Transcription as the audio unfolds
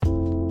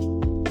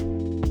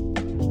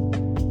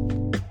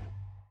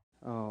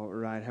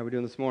How are we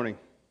doing this morning?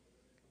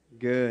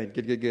 Good.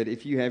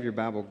 If you have your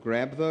Bible,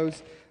 grab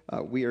those.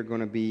 We are going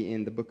to be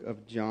in the book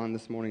of John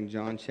this morning.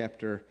 John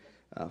chapter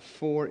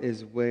 4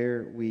 is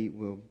where we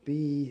will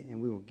be,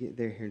 and we will get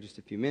there here in just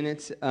a few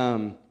minutes. If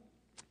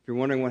you're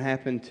wondering what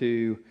happened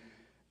to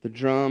the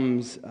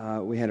drums,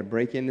 we had a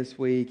break-in this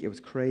week. It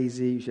was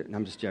crazy.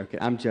 I'm just joking.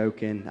 I'm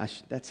joking.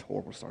 That's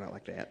horrible to start out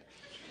like that.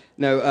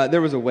 No,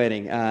 there was a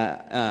wedding.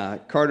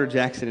 Carter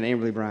Jackson and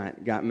Amberly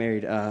Bryant got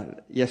married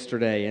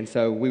yesterday, and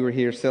so we were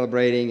here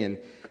celebrating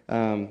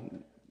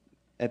and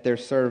at their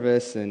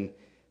service, and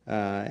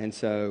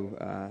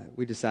so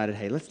we decided,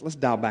 hey, let's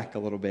dial back a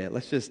little bit.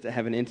 Let's just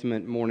have an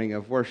intimate morning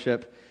of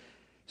worship,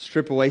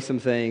 strip away some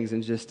things,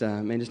 and just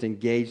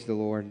engage the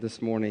Lord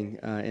this morning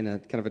in a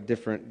kind of a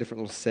different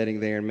little setting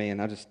there. Man,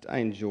 I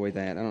enjoy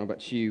that. I don't know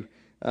about you.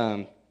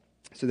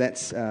 So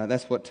that's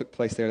what took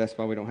place there. That's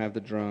why we don't have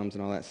the drums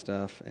and all that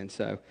stuff. And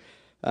so,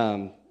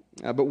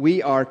 but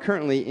we are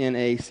currently in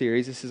a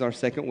series. This is our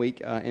second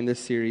week in this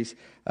series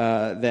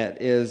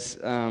that is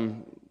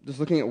just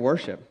looking at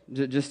worship.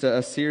 Just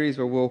a series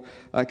where we'll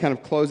kind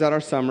of close out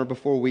our summer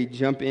before we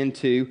jump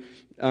into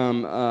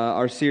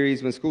our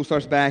series when school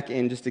starts back,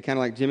 and just to kind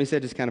of, like Jimmy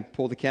said, just kind of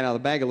pull the cat out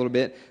of the bag a little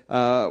bit.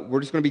 We're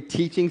just going to be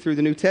teaching through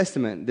the New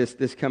Testament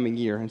this coming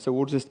year, and so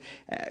we'll just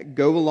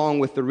go along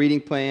with the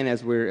reading plan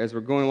as we're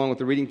going along with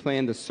the reading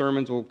plan. The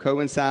sermons will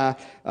coincide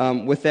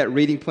with that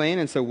reading plan,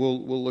 and so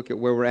we'll look at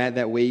where we're at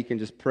that week and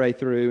just pray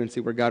through and see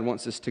where God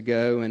wants us to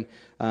go, and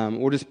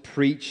we'll just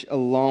preach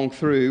along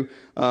through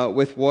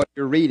with what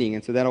you're reading,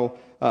 and so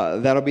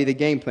that'll be the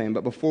game plan.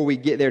 But before we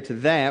get there to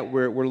that,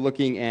 we're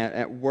looking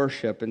at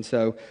worship. And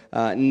so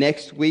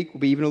next week will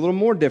be even a little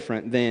more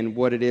different than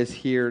what it is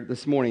here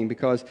this morning,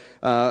 because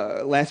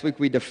last week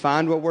we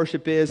defined what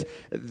worship is.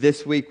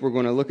 This week we're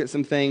going to look at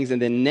some things,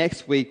 and then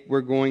next week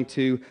we're going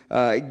to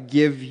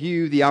give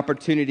you the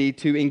opportunity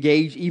to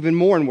engage even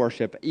more in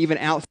worship, even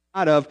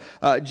outside of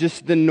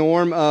just the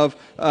norm of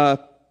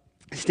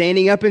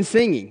standing up and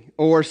singing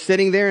or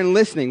sitting there and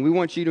listening. We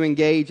want you to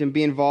engage and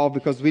be involved,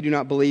 because we do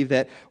not believe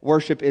that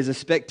worship is a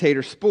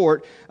spectator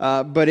sport,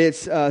 but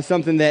it's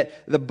something that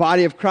the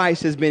body of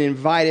Christ has been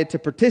invited to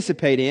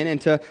participate in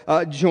and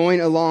to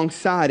join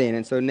alongside in.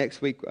 And so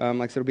next week, like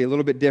I said, it'll be a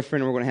little bit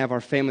different. We're going to have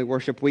our family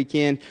worship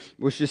weekend,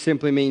 which just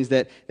simply means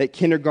that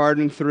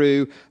kindergarten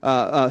through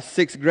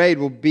sixth grade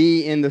will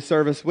be in the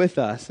service with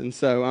us. And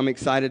so I'm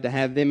excited to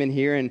have them in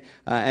here, and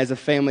as a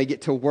family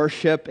get to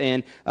worship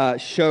and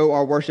show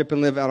our worship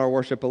and live out our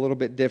worship a little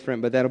bit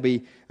different, but that'll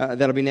be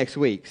next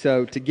week.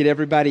 So to get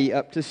everybody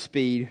up to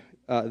speed,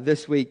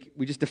 this week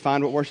we just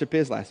defined what worship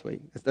is last week.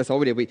 That's all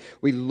we did.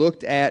 We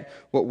looked at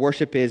what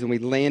worship is, and we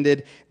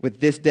landed with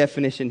this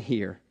definition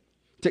here: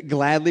 to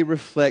gladly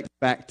reflect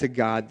back to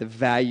God the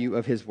value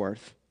of His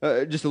worth.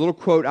 Just a little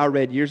quote I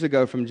read years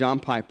ago from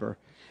John Piper.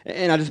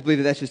 And I just believe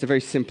that that's just a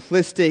very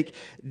simplistic,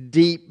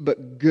 deep,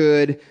 but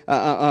good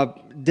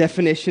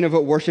definition of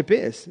what worship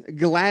is.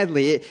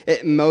 Gladly,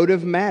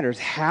 motive matters.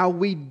 How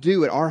we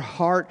do it, our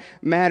heart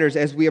matters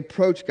as we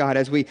approach God,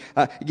 as we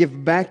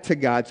give back to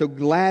God. So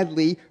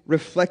gladly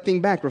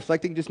reflecting back.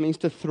 Reflecting just means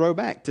to throw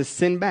back, to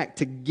send back,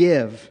 to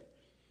give.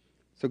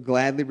 So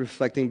gladly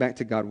reflecting back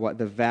to God what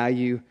the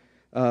value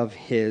of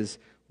His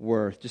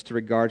worth, just to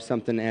regard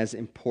something as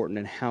important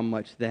and how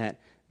much that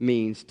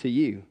means to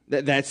you.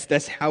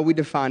 That's how we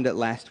defined it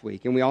last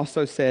week. And we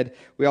also said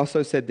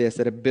this,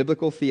 that a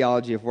biblical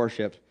theology of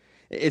worship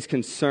is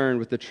concerned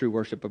with the true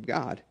worship of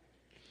God.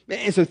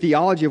 And so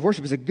theology of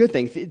worship is a good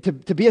thing.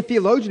 To be a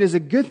theologian is a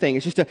good thing.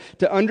 It's just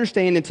to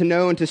understand and to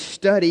know and to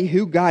study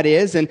who God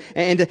is, and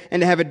to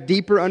have a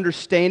deeper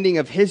understanding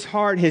of His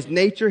heart, His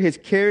nature, His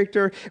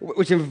character,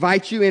 which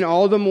invites you in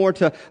all the more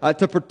to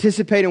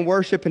participate in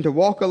worship and to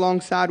walk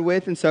alongside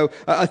with. And so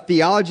a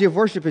theology of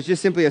worship is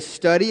just simply a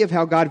study of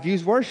how God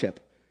views worship.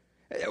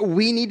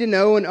 We need to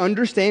know and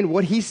understand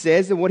what He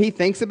says and what He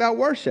thinks about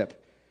worship.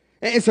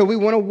 And so we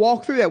want to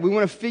walk through that. We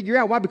want to figure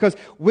out why, because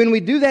when we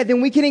do that,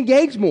 then we can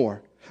engage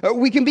more.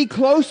 We can be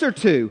closer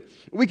to.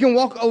 We can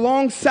walk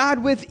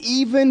alongside with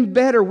even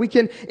better. We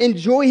can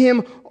enjoy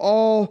Him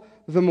all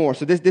the more.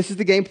 So this is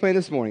the game plan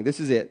this morning.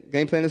 This is it.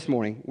 Game plan this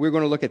morning. We're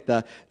going to look at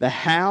the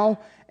how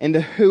and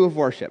the who of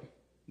worship.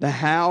 The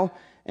how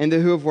and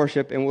the who of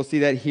worship. And we'll see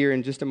that here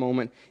in just a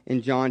moment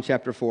in John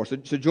chapter 4. So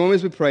join me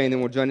as we pray, and then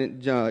we'll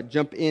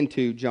jump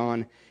into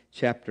John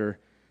chapter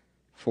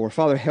 4.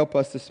 Father, help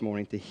us this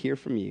morning to hear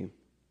from You,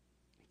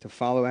 to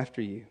follow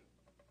after You.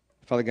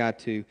 Father God,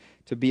 to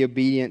be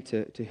obedient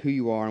to who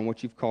You are and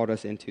what You've called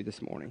us into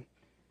this morning.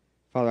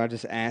 Father, I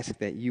just ask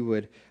that You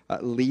would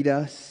lead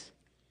us.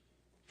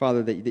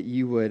 Father, that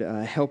You would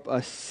help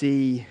us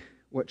see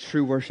what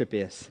true worship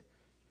is.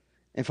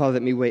 And Father,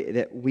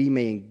 that we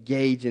may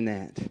engage in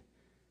that.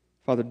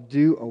 Father,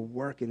 do a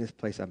work in this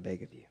place, I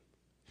beg of You.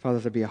 Father,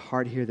 if there be a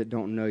heart here that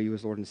don't know You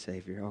as Lord and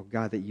Savior, oh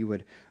God, that You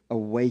would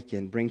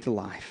awaken, bring to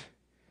life,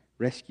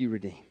 rescue,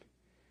 redeem.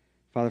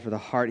 Father, for the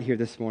heart here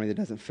this morning that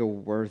doesn't feel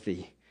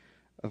worthy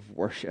of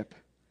worship,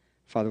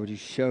 Father, would You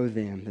show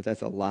them that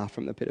that's a lie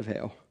from the pit of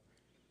hell?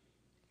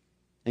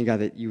 And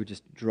God, that You would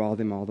just draw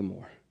them all the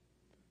more.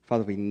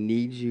 Father, we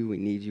need you, we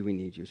need you, we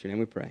need you. It's your name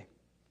we pray.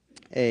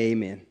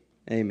 Amen.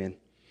 Amen.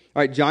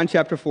 All right, John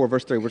chapter 4,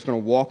 verse 3. We're just going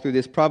to walk through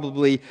this.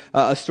 Probably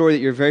a story that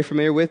you're very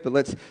familiar with, but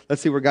let's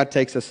see where God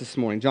takes us this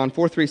morning. John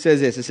 4:3 says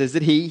this. It says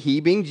that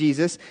he being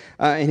Jesus,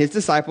 and his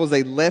disciples,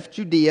 they left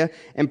Judea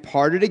and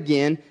departed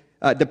again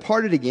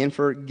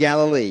for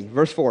Galilee.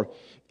 Verse 4.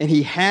 And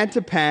he had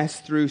to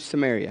pass through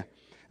Samaria.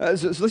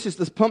 So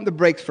let's pump the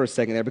brakes for a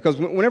second there, because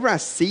whenever I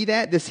see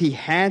that, he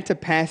had to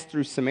pass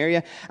through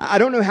Samaria. I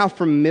don't know how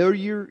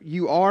familiar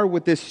you are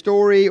with this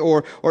story,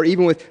 or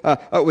even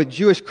with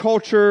Jewish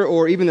culture,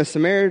 or even the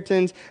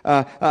Samaritans.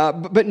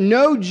 But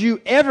no Jew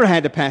ever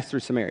had to pass through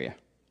Samaria.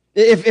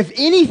 If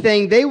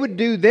anything, they would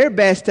do their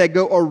best to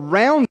go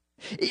around.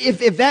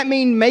 If that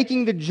means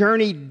making the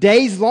journey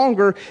days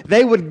longer,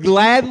 they would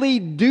gladly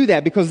do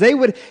that, because they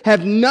would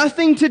have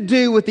nothing to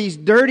do with these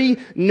dirty,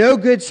 no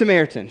good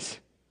Samaritans.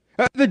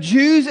 The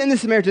Jews and the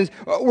Samaritans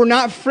were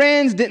not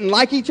friends, didn't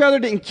like each other,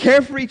 didn't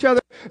care for each other,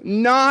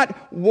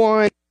 not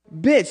one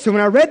bit. So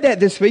when I read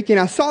that this week and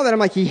I saw that, I'm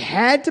like, he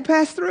had to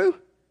pass through?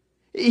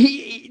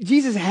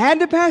 Jesus had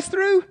to pass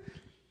through?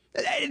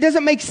 It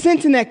doesn't make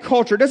sense in that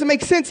culture. It doesn't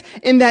make sense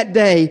in that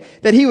day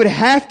that he would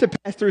have to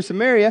pass through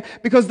Samaria,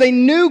 because they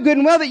knew good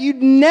and well that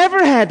you'd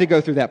never had to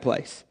go through that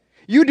place.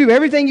 You do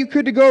everything you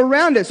could to go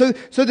around it. So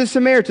the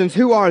Samaritans,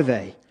 who are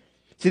they?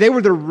 See, they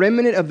were the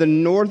remnant of the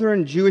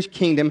northern Jewish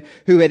kingdom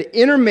who had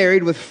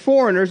intermarried with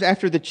foreigners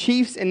after the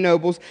chiefs and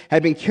nobles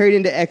had been carried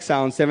into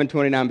exile in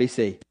 729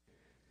 BC.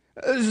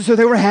 So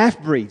they were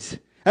half-breeds.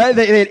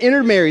 They had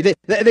intermarried.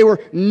 They were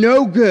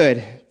no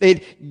good. They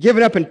had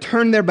given up and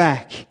turned their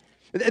back.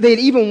 They had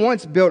even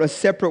once built a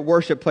separate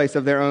worship place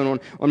of their own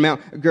on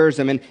Mount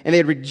Gerizim, and they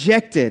had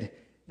rejected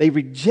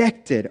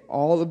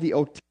all of the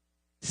Old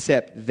Testament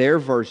except their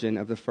version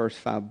of the first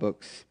 5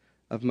 books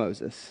of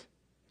Moses.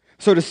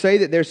 So to say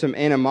that there's some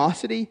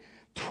animosity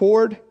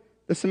toward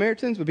the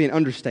Samaritans would be an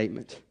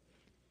understatement.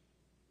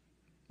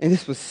 And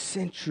this was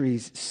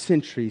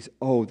centuries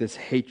old, this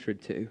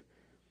hatred too.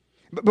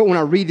 But when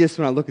I read this,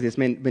 when I look at this,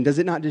 man, does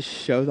it not just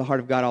show the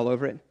heart of God all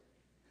over it?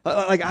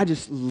 Like, I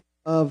just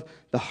love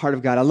the heart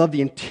of God. I love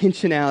the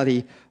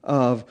intentionality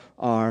of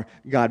our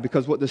God,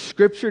 because what the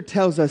Scripture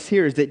tells us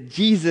here is that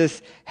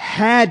Jesus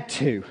had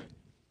to.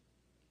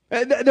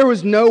 There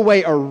was no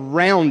way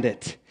around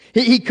it.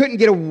 He couldn't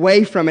get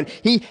away from it.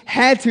 He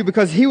had to,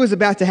 because he was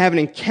about to have an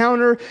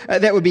encounter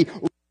that would be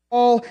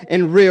raw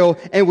and real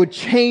and would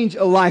change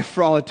a life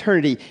for all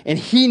eternity. And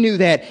he knew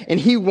that, and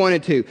he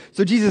wanted to.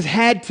 So Jesus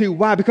had to.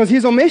 Why? Because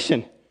he's on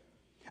mission.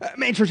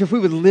 Man, church, if we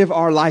would live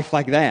our life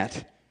like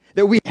that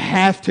we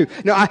have to.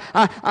 No,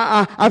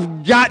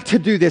 I've got to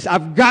do this.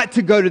 I've got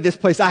to go to this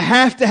place. I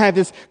have to have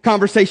this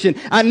conversation.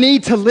 I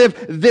need to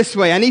live this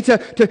way. I need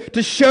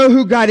to show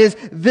who God is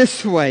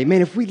this way.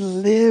 Man, if we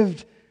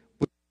lived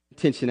with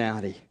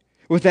intentionality,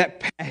 with that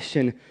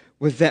passion,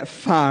 with that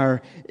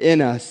fire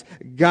in us,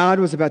 God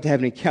was about to have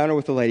an encounter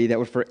with a lady that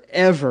would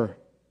forever,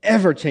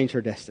 ever change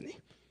her destiny.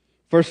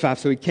 Verse 5,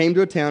 so he came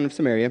to a town of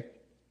Samaria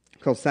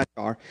called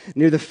Sychar,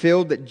 near the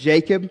field that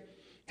Jacob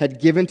had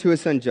given to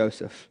his son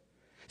Joseph.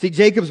 See,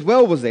 Jacob's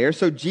well was there,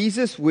 so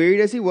Jesus,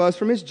 wearied as he was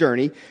from his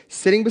journey,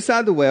 sitting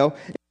beside the well,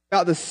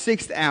 about the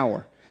 6th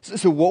hour.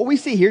 So what we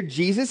see here,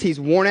 Jesus, he's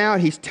worn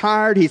out, he's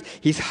tired,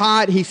 he's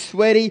hot, he's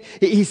sweaty,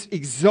 he's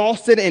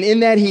exhausted, and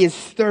in that he is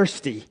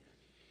thirsty.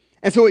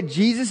 And so what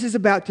Jesus is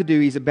about to do,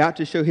 he's about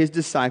to show his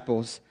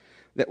disciples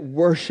that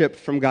worship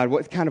from God,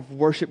 what kind of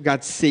worship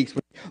God seeks,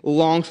 what he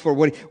longs for,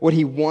 what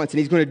he wants. And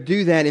he's going to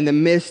do that in the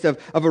midst of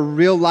a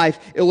real-life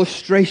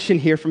illustration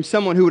here from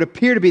someone who would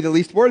appear to be the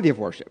least worthy of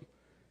worship,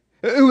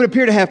 who would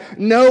appear to have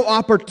no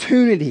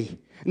opportunity,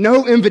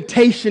 no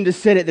invitation to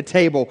sit at the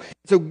table.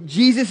 So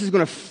Jesus is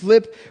going to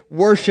flip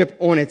worship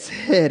on its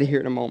head here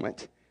in a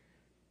moment.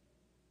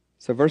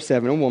 So verse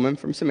 7, a woman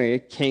from Samaria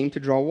came to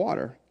draw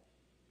water.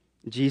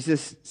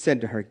 Jesus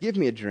said to her, "Give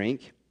me a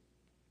drink,"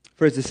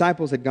 for his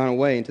disciples had gone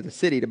away into the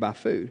city to buy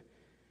food.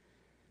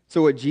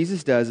 So what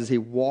Jesus does is he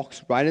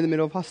walks right in the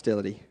middle of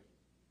hostility.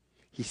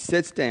 He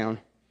sits down,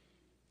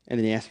 and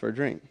then he asks for a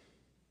drink.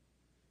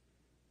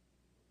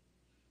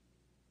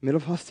 Middle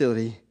of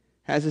hostility,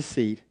 has a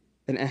seat,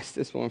 and asks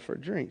this woman for a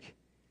drink.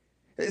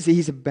 See,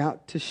 he's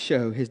about to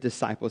show his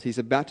disciples, he's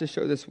about to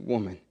show this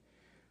woman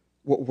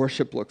what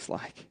worship looks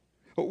like,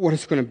 what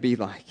it's going to be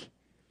like.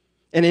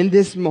 And in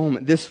this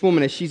moment, this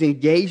woman, as she's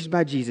engaged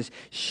by Jesus,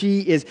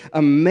 she is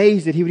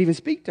amazed that he would even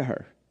speak to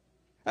her.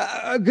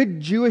 A good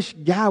Jewish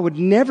guy would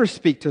never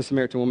speak to a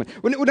Samaritan woman,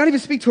 would not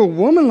even speak to a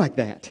woman like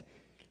that.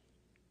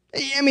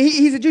 I mean,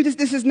 he's a Jew.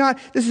 This is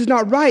not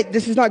right.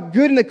 This is not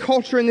good in the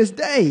culture in this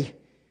day.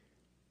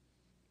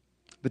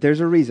 But there's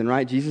a reason,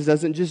 right? Jesus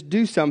doesn't just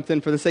do something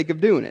for the sake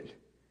of doing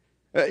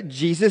it.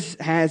 Jesus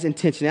has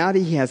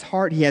intentionality. He has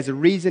heart. He has a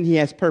reason. He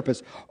has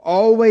purpose.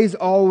 Always,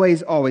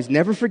 always, always.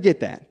 Never forget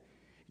that.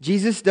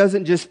 Jesus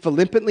doesn't just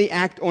flippantly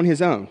act on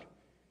his own.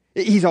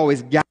 He's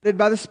always guided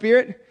by the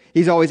Spirit.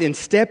 He's always in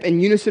step and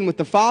unison with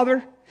the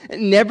Father.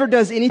 Never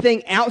does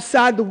anything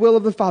outside the will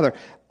of the Father.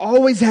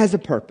 Always has a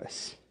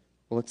purpose.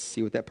 Well, let's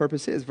see what that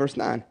purpose is. Verse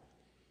 9.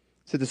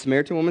 So the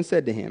Samaritan woman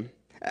said to him,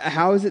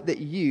 how is it that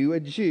you, a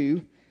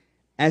Jew,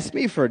 ask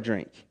me for a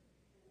drink,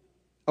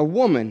 a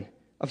woman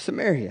of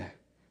Samaria?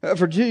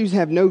 For Jews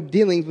have no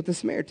dealings with the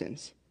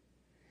Samaritans.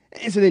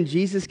 And so then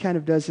Jesus kind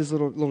of does his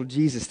little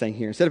Jesus thing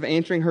here. Instead of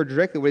answering her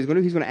directly, what he's going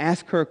to do, he's going to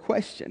ask her a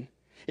question.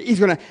 He's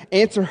going to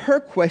answer her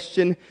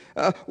question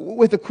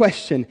with a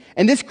question.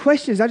 And this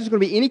question is not just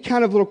going to be any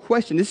kind of little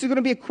question. This is going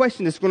to be a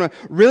question that's going to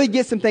really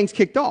get some things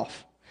kicked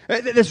off.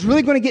 That's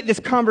really going to get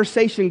this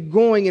conversation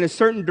going in a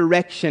certain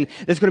direction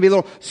that's going to be a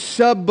little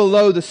sub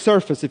below the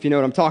surface, if you know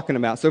what I'm talking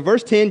about. So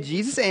verse 10,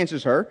 Jesus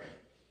answers her,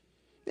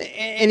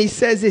 and he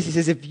says this. He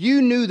says, if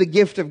you knew the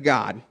gift of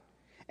God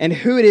and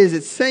who it is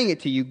that's saying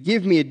it to you,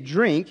 give me a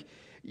drink,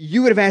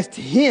 you would have asked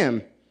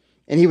him,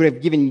 and he would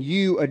have given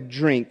you a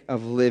drink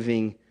of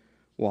living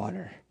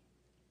water.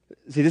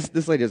 See,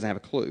 this lady doesn't have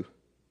a clue.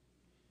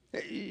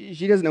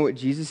 She doesn't know what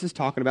Jesus is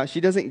talking about.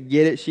 She doesn't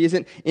get it. She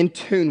isn't in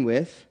tune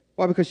with.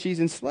 Why? Because she's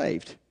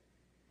enslaved.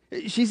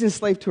 She's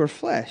enslaved to her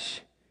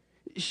flesh.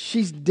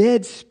 She's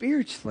dead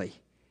spiritually.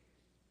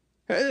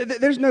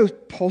 There's no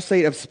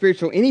pulsate of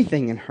spiritual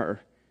anything in her.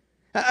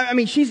 I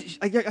mean, she's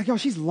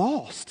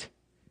lost.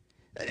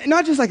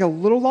 Not just like a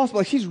little lost, but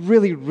like she's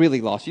really,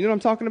 really lost. You know what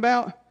I'm talking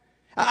about?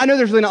 I know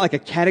there's really not like a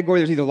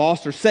category. There's either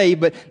lost or saved,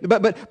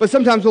 but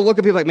sometimes we'll look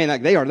at people like, man,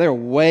 like they're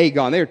way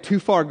gone. They're too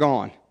far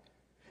gone.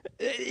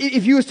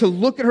 If you was to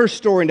look at her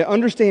story and to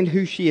understand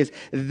who she is,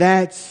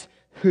 that's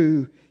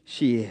who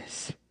she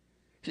is.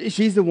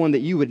 She's the one that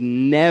you would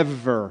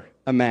never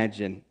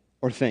imagine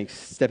or think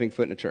stepping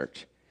foot in a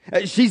church.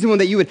 She's the one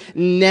that you would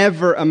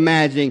never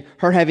imagine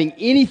her having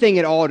anything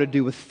at all to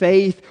do with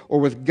faith or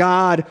with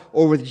God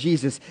or with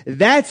Jesus.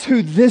 That's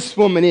who this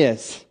woman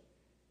is.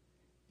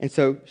 And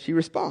so she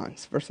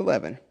responds. Verse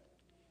 11.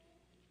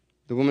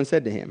 The woman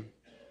said to him,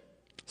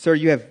 sir,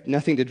 you have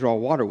nothing to draw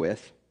water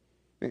with,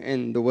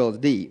 and the well is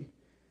deep.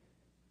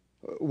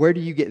 Where do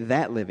you get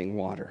that living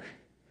water?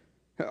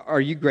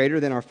 Are you greater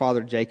than our father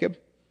Jacob?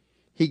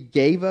 He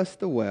gave us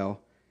the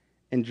well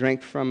and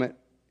drank from it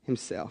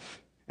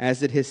himself, as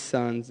did his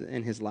sons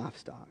and his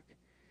livestock.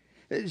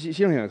 She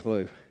don't have a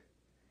clue.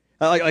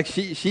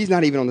 She's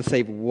not even on the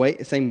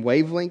same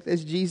wavelength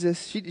as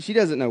Jesus. She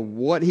doesn't know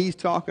what he's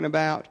talking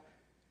about.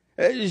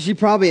 She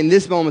probably in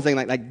this moment is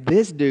thinking like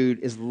this dude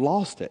is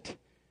lost it.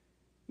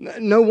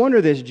 No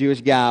wonder this Jewish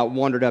guy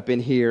wandered up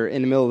in here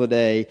in the middle of the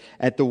day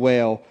at the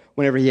well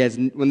when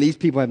these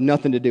people have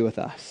nothing to do with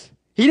us.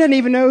 He doesn't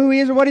even know who he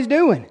is or what he's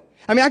doing.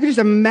 I mean, I can just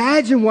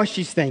imagine what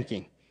she's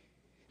thinking.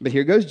 But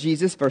here goes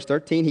Jesus, verse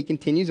 13. He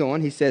continues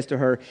on. He says to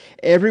her,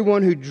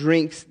 everyone who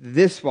drinks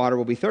this water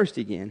will be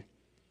thirsty again.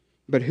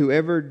 But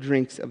whoever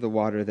drinks of the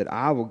water that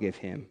I will give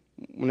him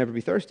will never be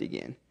thirsty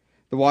again.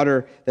 The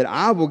water that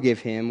I will give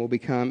him will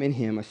become in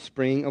him a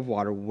spring of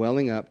water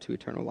welling up to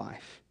eternal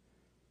life.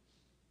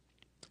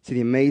 See,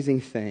 the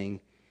amazing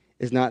thing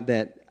is not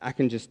that I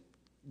can just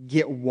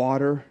get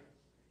water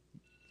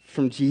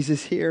from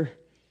Jesus here,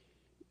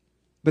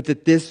 but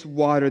that this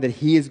water that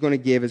he is going to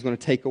give is going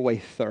to take away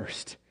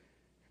thirst.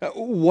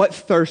 What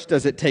thirst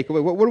does it take away?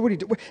 What would he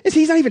do?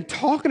 He's not even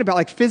talking about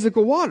like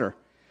physical water.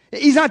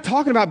 He's not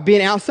talking about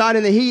being outside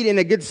in the heat in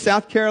a good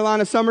South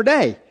Carolina summer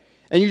day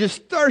and you're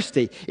just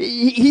thirsty.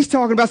 He's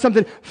talking about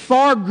something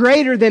far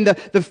greater than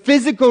the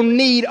physical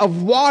need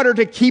of water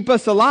to keep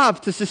us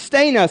alive, to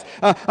sustain us,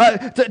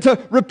 to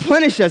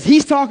replenish us.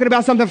 He's talking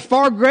about something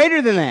far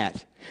greater than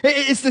that.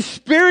 It's the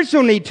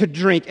spiritual need to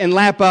drink and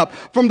lap up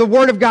from the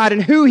Word of God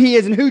and who He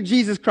is and who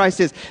Jesus Christ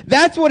is.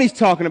 That's what He's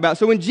talking about.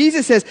 So when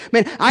Jesus says,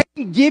 man, I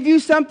can give you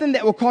something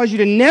that will cause you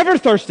to never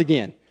thirst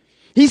again,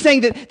 He's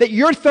saying that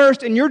your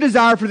thirst and your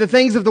desire for the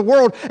things of the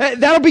world,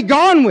 that'll be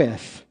gone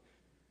with.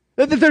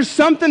 That there's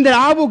something that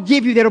I will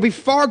give you that'll be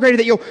far greater,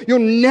 that you'll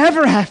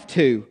never have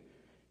to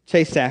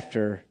chase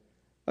after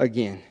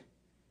again.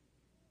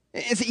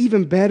 It's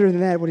even better than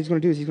that. What He's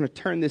going to do is He's going to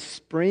turn this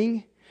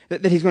spring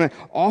that He's going to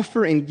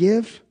offer and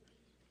give.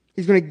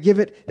 He's going to give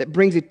it that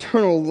brings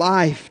eternal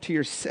life to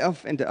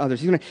yourself and to others.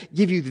 He's going to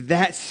give you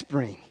that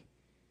spring.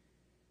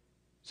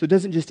 So it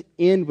doesn't just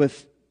end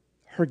with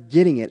her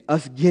getting it,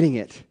 us getting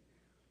it.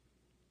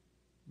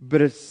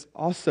 But it's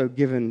also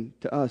given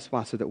to us,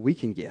 why? So that we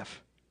can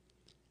give.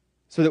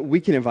 So that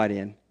we can invite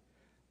in.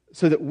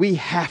 So that we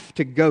have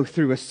to go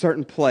through a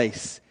certain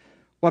place.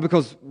 Why?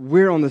 Because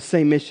we're on the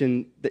same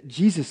mission that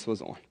Jesus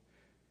was on.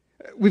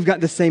 We've got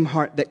the same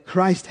heart that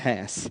Christ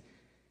has.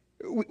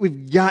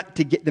 We've got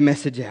to get the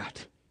message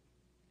out.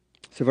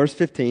 So verse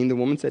 15, the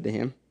woman said to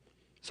him,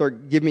 Sir,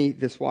 give me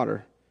this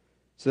water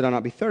so that I'll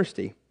not be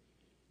thirsty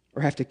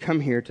or have to come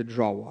here to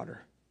draw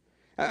water.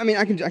 I mean,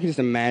 I can just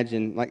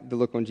imagine like the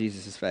look on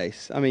Jesus'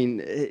 face. I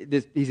mean,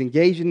 he's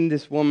engaging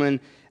this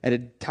woman at a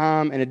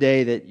time and a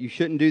day that you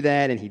shouldn't do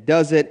that, and he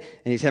does it,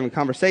 and he's having a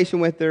conversation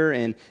with her,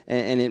 and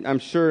I'm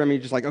sure, I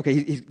mean, just like,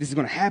 okay, this is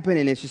going to happen,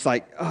 and it's just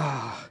like,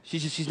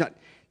 she's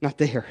not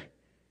there.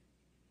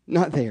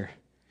 Not there.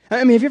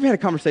 I mean, have you ever had a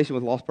conversation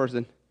with a lost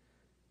person?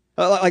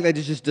 Like that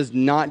just does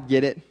not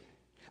get it?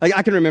 Like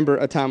I can remember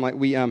a time like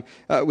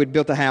we'd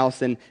built a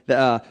house and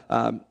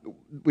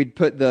we'd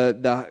put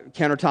the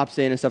countertops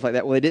in and stuff like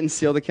that. Well, they didn't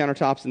seal the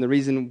countertops, and the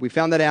reason we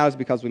found that out is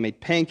because we made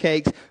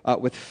pancakes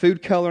with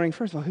food coloring.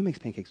 First of all, who makes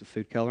pancakes with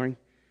food coloring?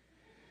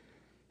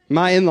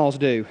 My in-laws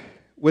do,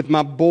 with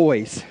my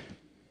boys.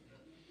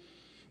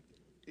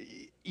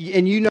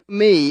 And you know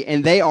me,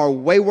 and they are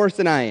way worse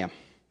than I am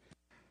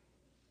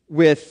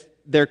with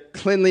their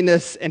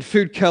cleanliness and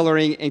food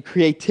coloring and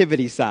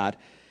creativity side.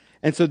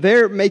 And so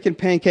they're making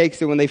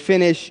pancakes, and when they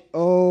finish,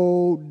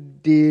 oh,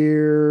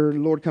 dear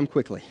Lord, come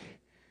quickly.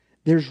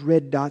 There's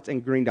red dots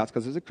and green dots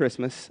because it's a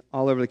Christmas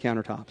all over the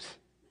countertops,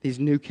 these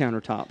new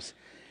countertops.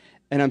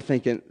 And I'm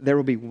thinking, there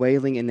will be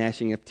wailing and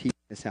gnashing of teeth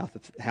in this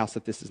house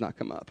if this does not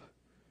come up.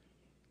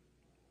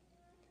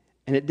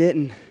 And it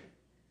didn't.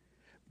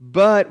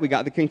 But we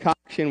got the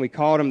concoction, we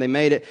called them, they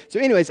made it. So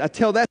anyways, I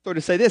tell that story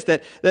to say this,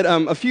 that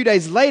a few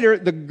days later,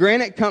 the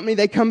granite company,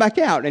 they come back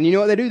out. And you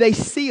know what they do? They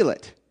seal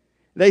it.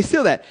 They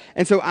seal that.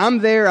 And so I'm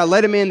there, I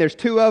let them in, there's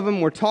two of them,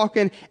 we're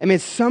talking. I mean,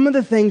 some of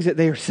the things that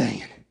they are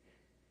saying.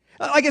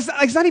 Like it's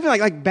not even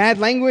like bad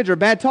language or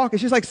bad talk.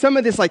 It's just like some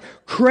of this like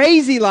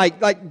crazy like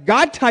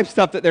God type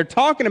stuff that they're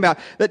talking about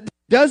that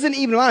doesn't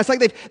even align. It's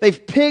like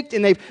they've picked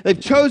and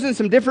they've chosen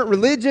some different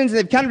religions and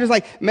they've kind of just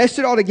like meshed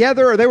it all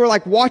together. Or they were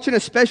like watching a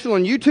special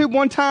on YouTube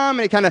one time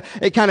and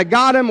it kind of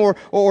got them or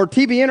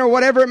TBN or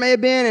whatever it may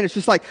have been. And it's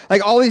just like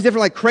all these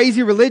different like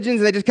crazy religions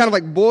and they just kind of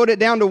like boiled it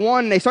down to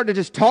one and they start to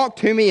just talk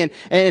to me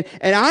and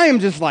I am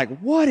just like,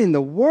 what in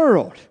the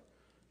world?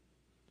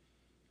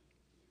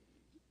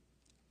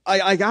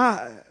 I've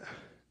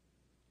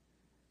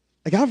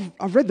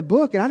read the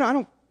book and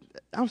I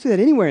don't see that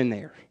anywhere in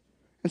there.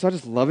 And so I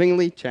just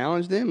lovingly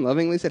challenged them,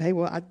 lovingly said, hey,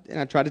 well,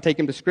 I tried to take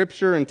them to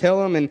Scripture and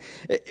tell them, and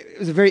it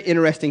was a very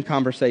interesting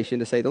conversation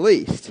to say the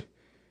least.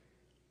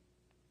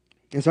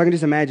 And so I can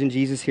just imagine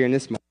Jesus here in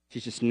this moment.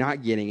 She's just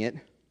not getting it,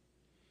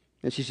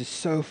 and she's just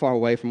so far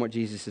away from what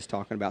Jesus is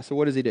talking about. So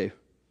what does he do?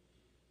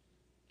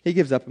 He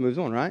gives up and moves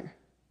on, right?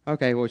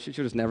 Okay, well, she'll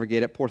just never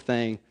get it, poor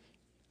thing.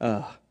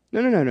 No,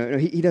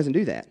 he doesn't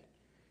do that.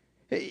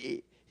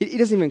 He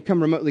doesn't even come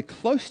remotely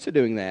close to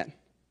doing that.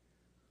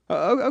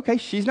 Okay,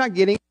 she's not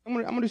getting it. I'm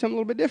going to do something a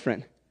little bit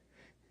different.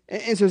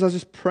 And so as I was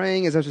just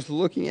praying, as I was just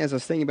looking, as I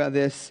was thinking about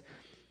this,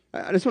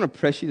 I just want to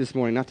press you this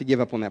morning not to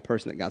give up on that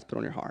person that God's put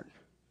on your heart.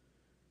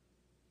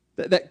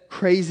 That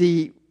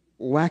crazy,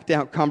 whacked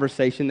out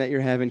conversation that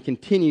you're having,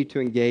 continue to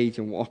engage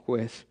and walk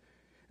with.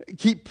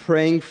 Keep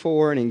praying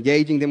for and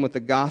engaging them with the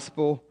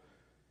gospel.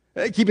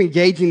 Keep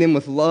engaging them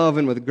with love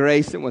and with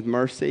grace and with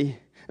mercy.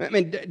 I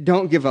mean,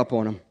 don't give up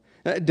on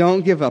them.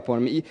 Don't give up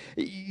on them.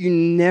 You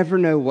never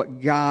know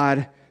what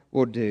God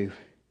will do,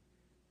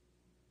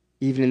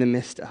 even in the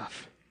midst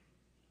of.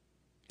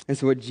 And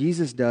so what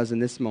Jesus does in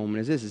this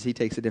moment is he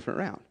takes a different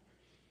route.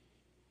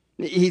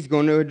 He's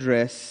going to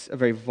address a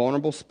very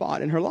vulnerable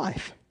spot in her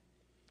life.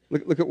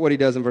 Look at what he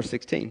does in verse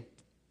 16.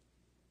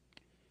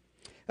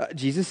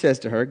 Jesus says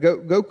to her,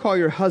 go call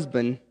your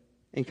husband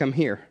and come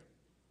here.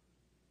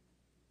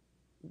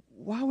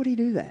 Why would he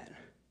do that?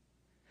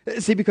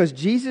 See, because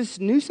Jesus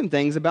knew some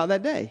things about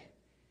that day.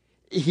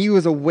 He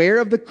was aware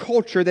of the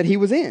culture that he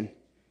was in.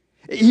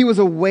 He was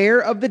aware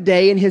of the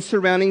day and his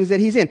surroundings that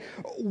he's in.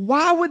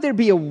 Why would there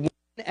be a woman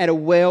at a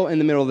well in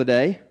the middle of the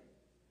day?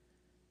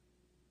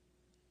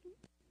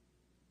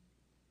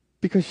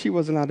 Because she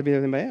wasn't allowed to be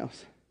with anybody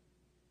else.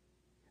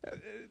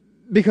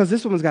 Because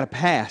this woman's got a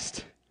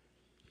past.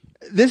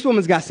 This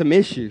woman's got some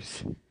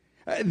issues.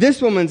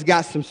 This woman's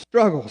got some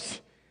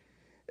struggles.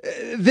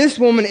 This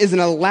woman isn't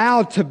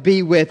allowed to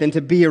be with and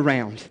to be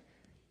around.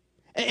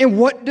 And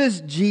what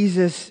does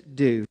Jesus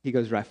do? He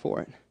goes right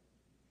for it.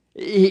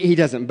 He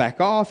doesn't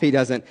back off. He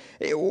doesn't.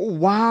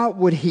 Why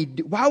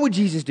would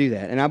Jesus do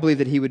that? And I believe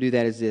that he would do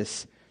that as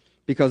this.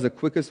 Because the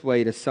quickest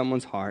way to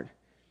someone's heart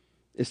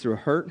is through a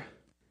hurt,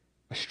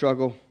 a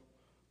struggle,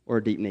 or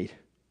a deep need.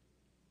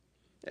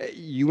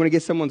 You want to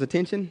get someone's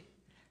attention?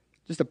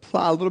 Just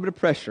apply a little bit of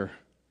pressure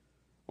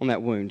on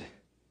that wound.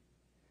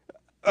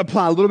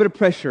 Apply a little bit of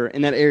pressure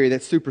in that area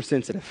that's super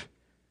sensitive.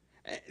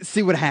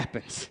 See what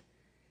happens.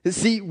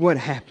 See what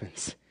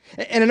happens.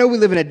 And I know we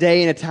live in a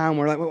day and a time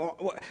where, like,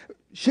 well,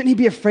 shouldn't he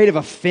be afraid of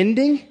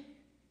offending?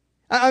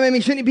 I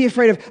mean, shouldn't he be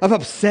afraid of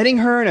upsetting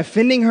her and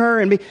offending her?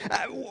 And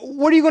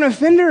what are you going to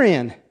offend her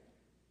in?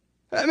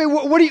 I mean,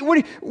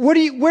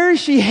 where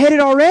is she headed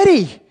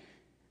already?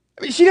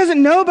 I mean, she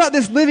doesn't know about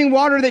this living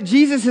water that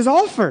Jesus has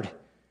offered.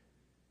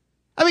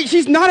 I mean,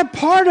 she's not a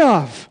part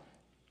of.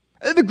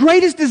 The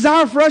greatest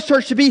desire for us,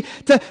 church, should be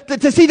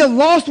to see the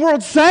lost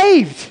world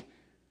saved.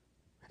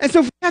 And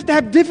so if we have to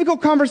have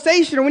difficult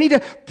conversation or we need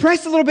to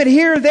press a little bit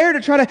here or there to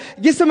try to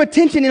get some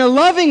attention in a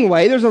loving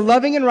way, there's a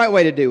loving and right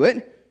way to do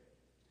it.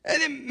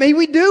 And may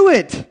we do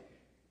it.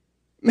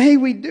 May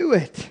we do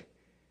it.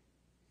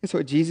 That's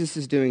what Jesus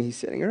is doing. He's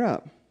setting her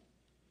up.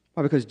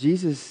 Why? Because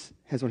Jesus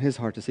has on his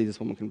heart to see this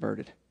woman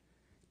converted.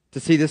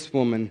 To see this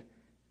woman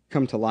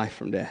come to life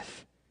from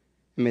death.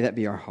 And may that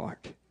be our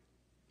heart.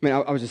 I mean,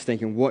 I was just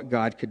thinking what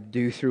God could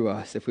do through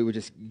us if we would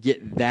just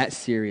get that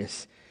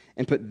serious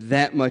and put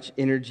that much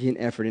energy and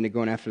effort into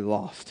going after the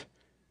lost.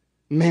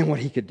 Man, what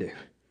he could do.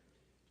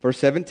 Verse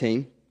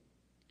 17,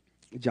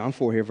 John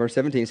 4 here, verse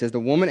 17 says, the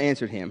woman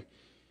answered him,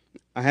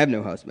 I have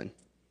no husband.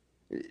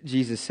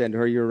 Jesus said to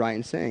her, you're right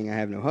in saying, I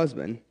have no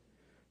husband,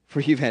 for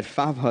you've had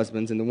 5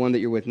 husbands, and the one that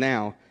you're with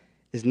now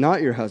is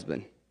not your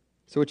husband.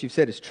 So what you've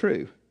said is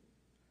true.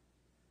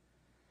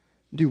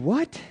 Do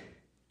what?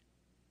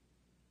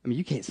 I mean,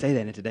 you can't say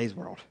that in today's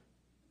world.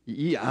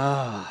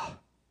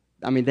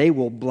 I mean, they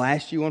will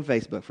blast you on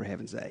Facebook, for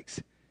heaven's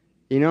sakes.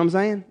 You know what I'm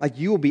saying? Like,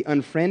 you will be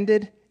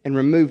unfriended and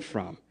removed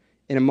from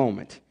in a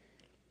moment.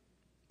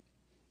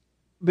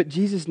 But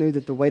Jesus knew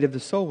that the weight of the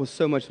soul was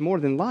so much more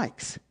than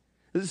likes,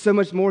 so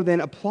much more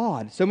than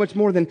applaud, so much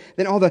more than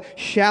all the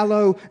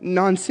shallow,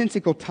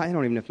 nonsensical type, I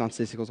don't even know if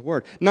nonsensical is a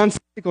word,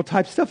 nonsensical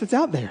type stuff that's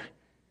out there.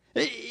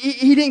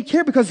 He didn't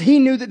care because he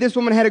knew that this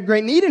woman had a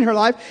great need in her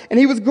life, and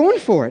he was going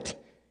for it.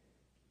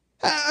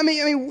 I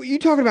mean, you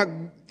talking about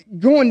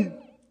going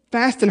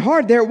fast and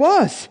hard, there it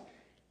was.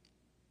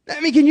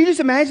 I mean, can you just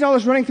imagine all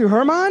this running through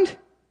her mind?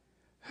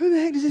 Who the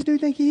heck does this dude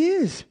think he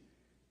is?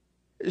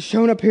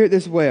 Showing up here at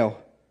this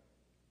well,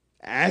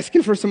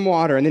 asking for some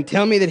water, and then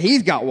telling me that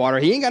he's got water.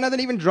 He ain't got nothing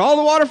to even draw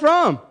the water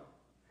from.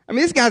 I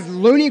mean, this guy's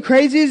loony and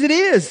crazy as it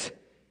is.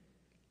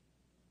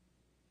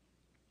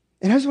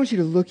 And I just want you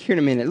to look here in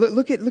a minute.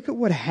 Look at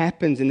what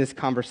happens in this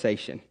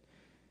conversation.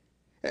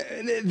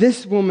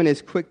 This woman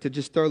is quick to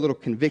just throw a little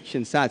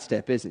conviction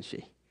sidestep, isn't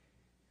she?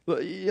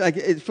 Like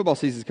football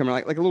season's coming,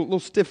 like a little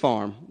stiff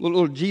arm,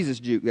 little Jesus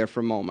juke there for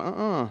a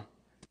moment.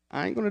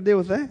 I ain't going to deal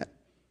with that.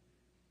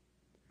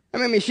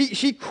 I mean,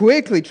 she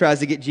quickly tries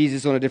to get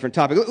Jesus on a different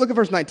topic. Look at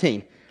verse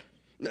 19.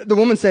 The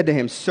woman said to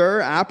him,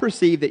 Sir, I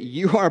perceive that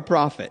you are a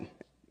prophet.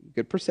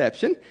 Good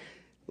perception.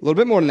 A little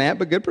bit more than that,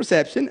 but good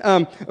perception.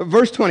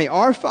 Verse 20,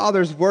 our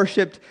fathers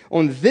worshipped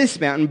on this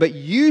mountain, but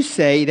you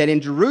say that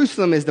in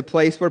Jerusalem is the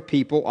place where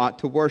people ought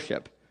to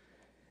worship.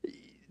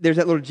 There's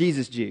that little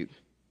Jesus juke,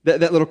 that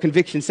little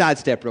conviction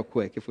sidestep real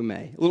quick, if we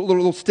may. A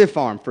little stiff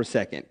arm for a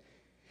second.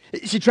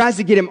 She tries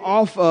to get him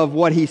off of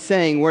what he's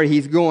saying, where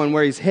he's going,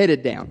 where he's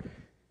headed down.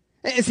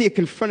 And see, a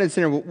confronted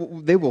sinner,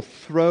 they will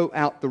throw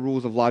out the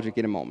rules of logic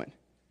in a moment.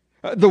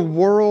 The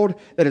world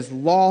that is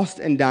lost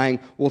and dying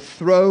will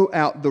throw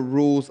out the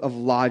rules of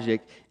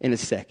logic in a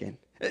second.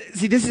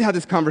 See, this is how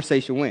this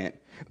conversation went.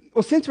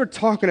 Well, since we're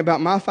talking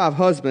about my 5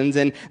 husbands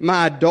and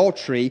my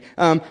adultery,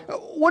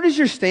 what is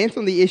your stance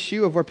on the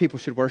issue of where people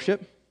should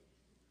worship?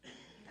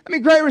 I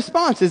mean, great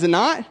response, is it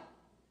not?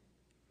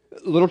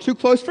 A little too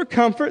close for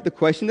comfort, the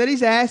question that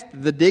he's asked,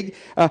 the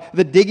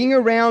digging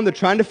around, the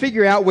trying to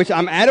figure out, which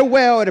I'm at a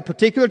well at a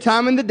particular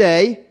time in the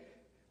day,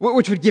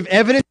 which would give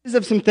evidences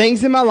of some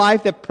things in my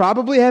life that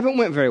probably haven't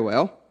went very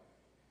well.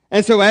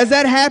 And so as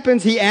that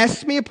happens, he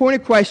asks me a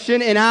pointed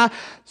question, and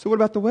so what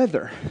about the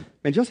weather?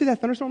 Man, did y'all see that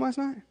thunderstorm last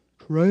night?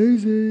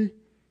 Crazy.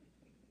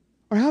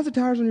 Or how's the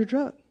tires on your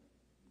truck?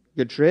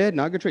 Good tread,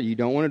 not good tread. You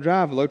don't want to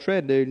drive a low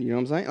tread, dude. You know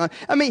what I'm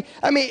saying?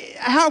 I mean,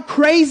 how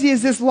crazy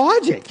is this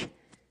logic?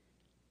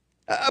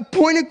 A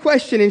pointed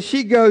question, and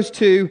she goes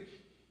to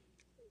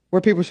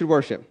where people should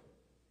worship.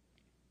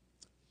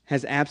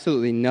 Has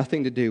absolutely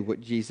nothing to do with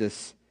what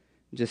Jesus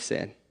just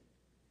said.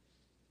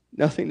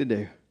 Nothing to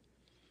do.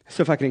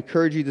 So if I can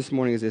encourage you this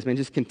morning is this, man,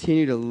 just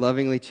continue to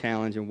lovingly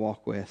challenge and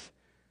walk with.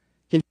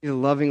 Continue to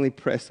lovingly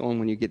press on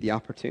when you get the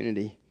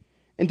opportunity.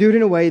 And do it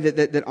in a way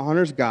that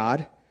honors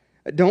God.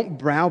 Don't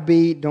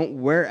browbeat,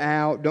 don't wear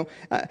out.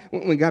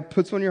 When God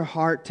puts on your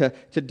heart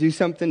to do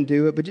something,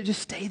 do it. But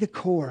just stay the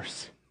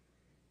course.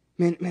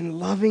 Man,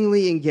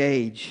 lovingly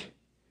engage.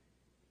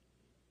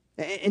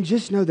 And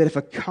just know that if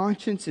a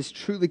conscience is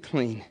truly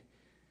clean,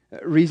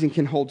 reason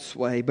can hold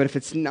sway. But if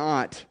it's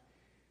not,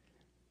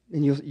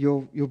 then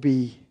you'll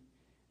be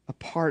a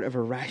part of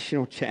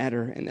irrational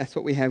chatter, and that's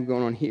what we have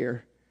going on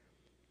here.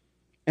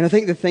 And I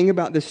think the thing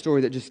about this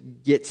story that just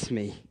gets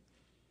me,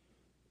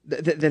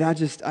 that I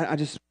just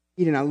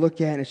read and I look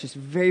at, and it's just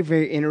very,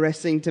 very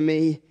interesting to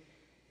me,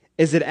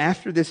 is that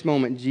after this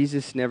moment,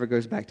 Jesus never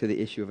goes back to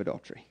the issue of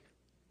adultery.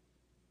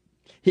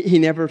 He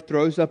never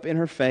throws up in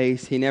her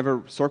face. He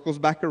never circles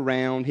back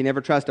around. He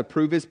never tries to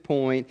prove his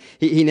point.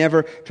 He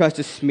never tries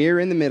to smear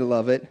in the middle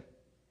of it.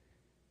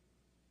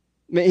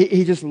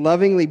 He just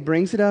lovingly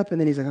brings it up, and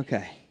then he's like,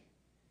 okay.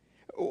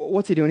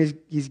 What's he doing?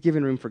 He's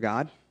giving room for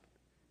God.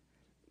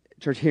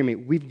 Church, hear me.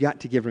 We've got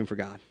to give room for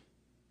God.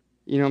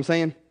 You know what I'm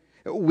saying?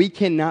 We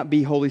cannot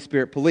be Holy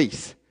Spirit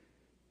police.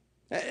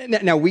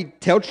 Now, we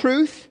tell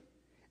truth.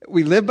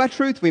 We live by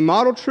truth. We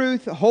model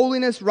truth,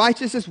 holiness,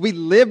 righteousness. We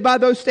live by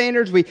those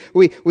standards.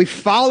 We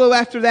follow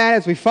after that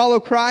as we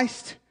follow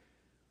Christ.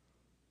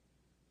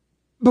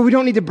 But we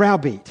don't need to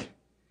browbeat.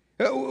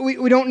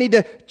 We don't need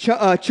to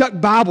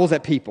chuck Bibles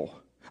at people.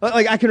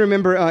 Like I can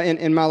remember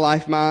in my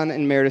life, mine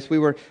and Meredith, we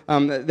were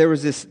there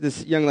was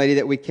this young lady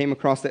that we came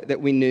across that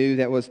we knew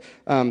that was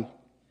kind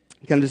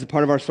of just a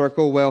part of our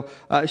circle. Well,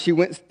 she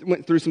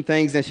went through some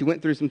things, and she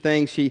went through some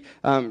things. She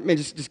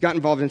just got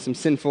involved in some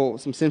sinful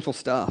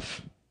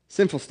stuff.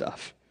 Sinful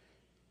stuff.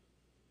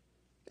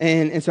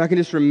 And so I can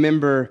just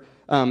remember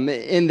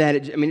in that,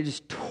 it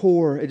just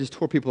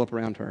tore people up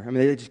around her. I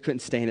mean, they just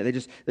couldn't stand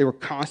it. They were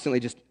constantly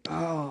just,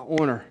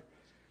 on her.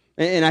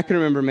 And I can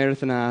remember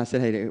Meredith and I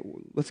said, hey,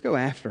 let's go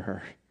after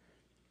her.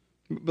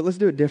 But let's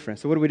do it different.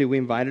 So what do? We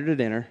invited her to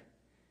dinner.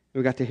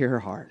 We got to hear her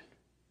heart.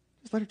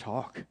 Just let her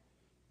talk.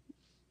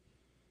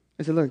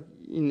 I said, look,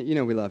 you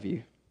know we love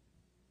you.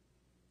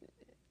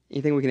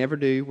 Anything we can ever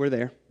do, we're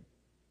there.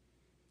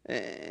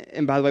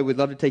 And by the way, we'd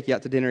love to take you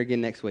out to dinner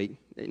again next week.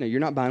 You're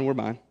not buying, we're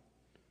buying.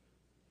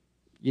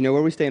 You know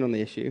where we stand on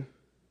the issue.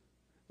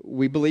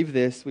 We believe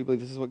this. We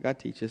believe this is what God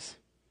teaches.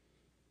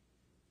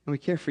 And we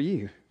care for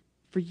you.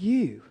 For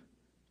you.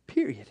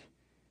 Period.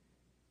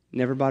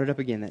 Never brought it up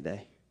again that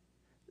day.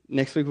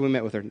 Next week when we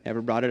met with her,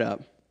 never brought it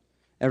up.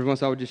 Every once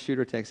in a while, I would just shoot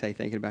her a text, hey,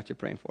 thinking about you,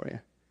 praying for you.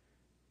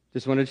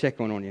 Just wanted to check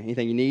on you.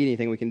 Anything you need,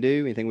 anything we can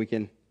do, anything we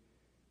can...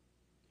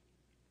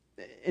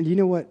 And you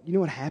know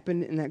what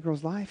happened in that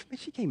girl's life? Man,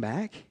 she came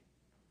back.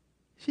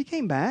 She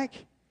came back.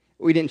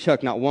 We didn't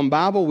chuck not one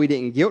Bible. We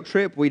didn't guilt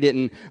trip. We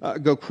didn't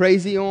go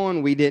crazy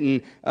on. We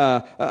didn't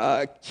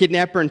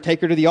kidnap her and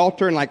take her to the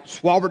altar and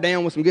swab her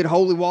down with some good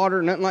holy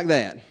water. Nothing like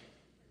that.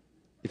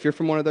 If you're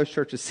from one of those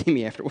churches, see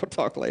me after. We'll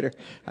talk later.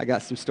 I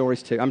got some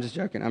stories too. I'm just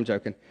joking.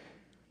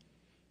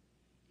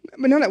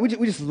 But no, we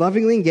just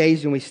lovingly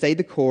engaged and we stayed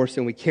the course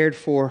and we cared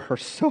for her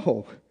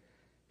soul.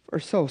 For her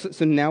soul.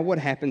 So now what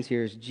happens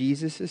here is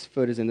Jesus'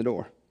 foot is in the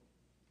door.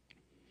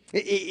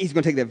 He's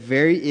going to take that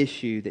very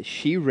issue that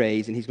she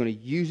raised and he's going to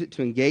use it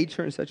to engage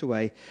her in such a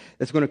way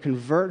that's going to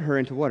convert her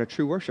into what? A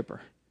true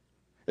worshiper.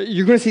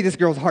 You're going to see this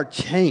girl's heart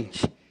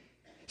change.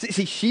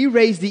 See, she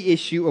raised the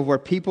issue of where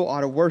people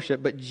ought to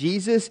worship, but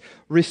Jesus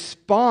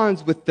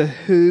responds with the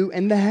who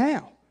and the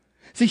how.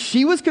 See,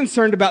 she was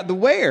concerned about the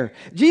where.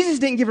 Jesus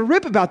didn't give a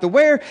rip about the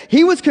where.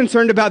 He was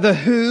concerned about the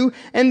who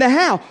and the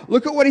how.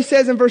 Look at what he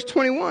says in verse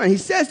 21. He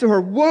says to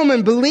her,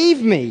 woman,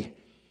 believe me,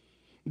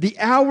 the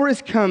hour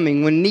is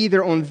coming when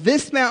neither on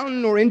this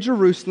mountain nor in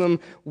Jerusalem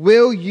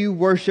will you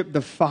worship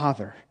the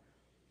Father.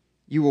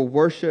 You will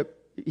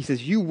worship, he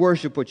says, you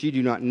worship what you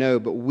do not know,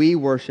 but we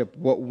worship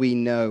what we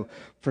know.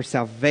 For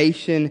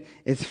salvation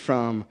is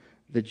from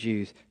the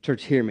Jews.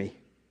 Church, hear me.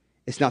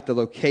 It's not the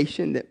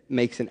location that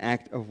makes an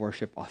act of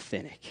worship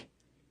authentic.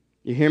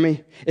 You hear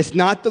me? It's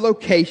not the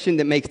location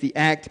that makes the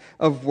act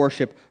of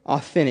worship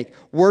authentic.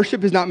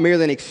 Worship is not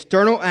merely an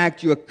external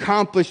act you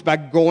accomplish by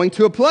going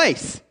to a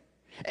place.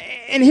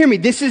 And hear me,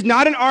 this is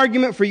not an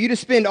argument for you to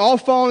spend all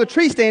fall on the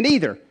tree stand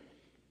either.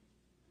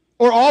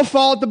 Or all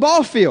fall at the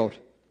ball field.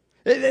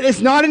 It's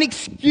not an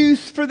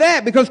excuse for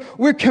that because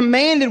we're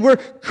commanded, we're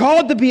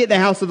called to be at the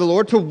house of the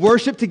Lord, to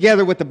worship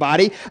together with the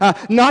body,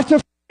 not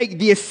to forsake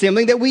the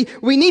assembling that we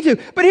need to.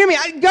 But hear me,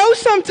 go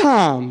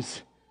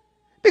sometimes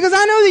because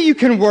I know that you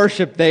can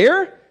worship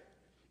there.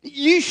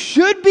 You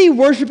should be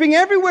worshiping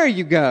everywhere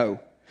you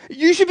go.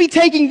 You should be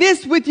taking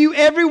this with you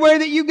everywhere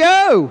that you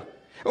go.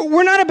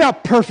 We're not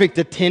about perfect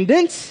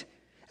attendance.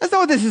 That's not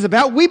what this is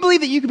about. We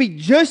believe that you can be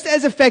just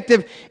as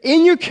effective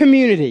in your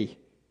community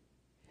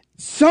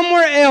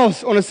somewhere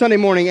else on a Sunday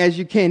morning as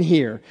you can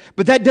here.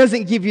 But that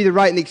doesn't give you the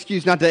right and the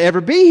excuse not to ever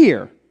be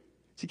here.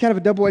 It's kind of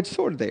a double-edged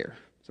sword there.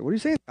 So what are you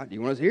saying? Do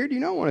you want us here? Do you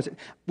not want us here?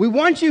 We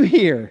want you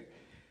here.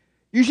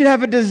 You should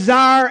have a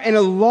desire and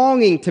a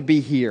longing to be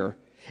here.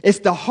 It's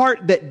the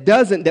heart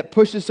that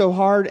pushes so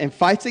hard and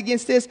fights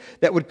against this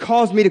that would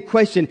cause me to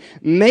question,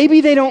 maybe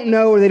they don't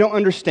know or they don't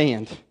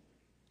understand.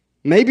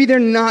 Maybe they're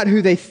not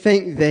who they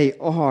think they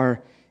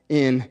are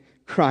in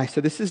Christ.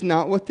 So this is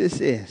not what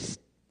this is.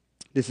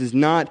 This is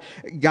not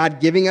God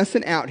giving us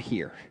an out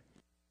here.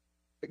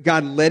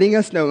 God letting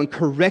us know and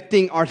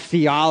correcting our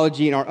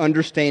theology and our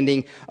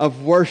understanding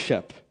of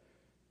worship.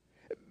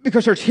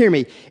 Because church, hear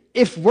me.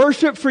 If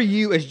worship for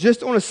you is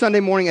just on a Sunday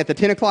morning at the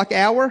 10 o'clock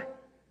hour,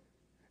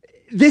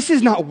 this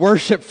is not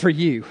worship for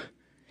you.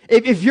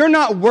 If you're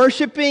not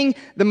worshiping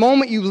the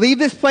moment you leave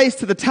this place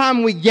to the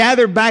time we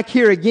gather back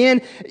here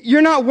again,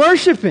 you're not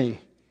worshiping.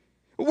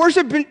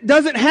 Worship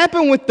doesn't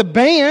happen with the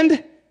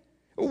band.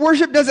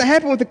 Worship doesn't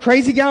happen with the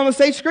crazy guy on the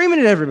stage screaming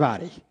at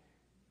everybody.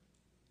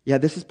 Yeah,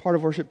 this is part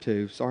of worship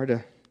too. Sorry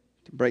to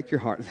break your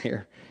heart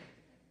there.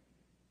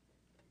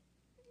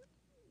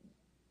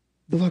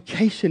 The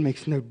location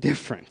makes no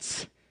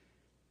difference.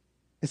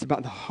 It's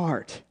about the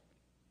heart.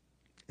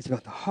 It's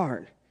about the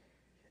heart.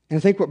 And I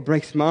think what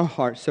breaks my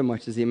heart so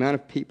much is the amount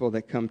of people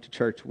that come to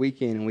church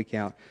week in and week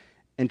out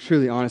and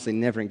truly, honestly,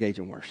 never engage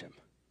in worship.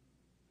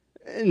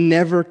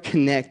 Never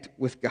connect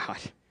with God.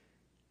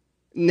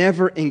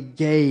 Never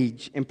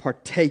engage and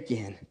partake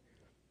in.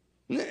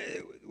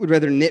 Would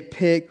rather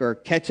nitpick or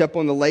catch up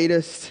on the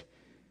latest.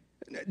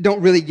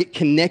 Don't really get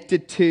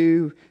connected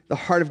to the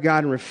heart of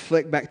God and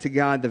reflect back to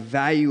God the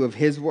value of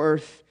His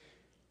worth.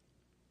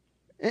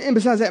 And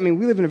besides that, we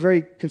live in a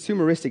very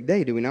consumeristic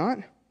day, do we not?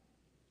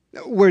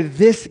 Where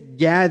this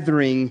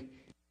gathering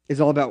is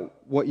all about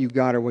what you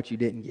got or what you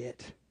didn't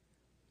get.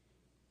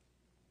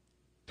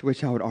 To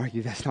which I would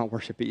argue that's not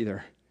worship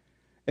either.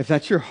 If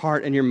that's your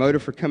heart and your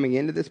motive for coming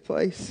into this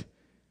place,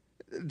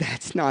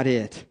 that's not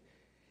it.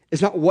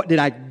 It's not what did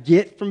I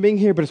get from being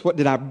here, but it's what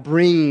did I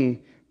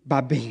bring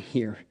by being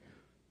here.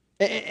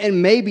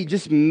 And maybe,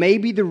 just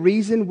maybe the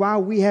reason why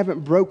we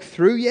haven't broke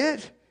through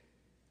yet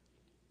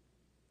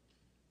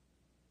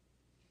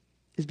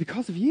is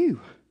because of you.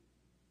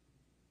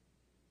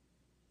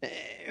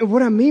 And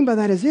what I mean by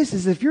that is this,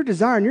 is if your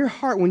desire in your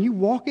heart when you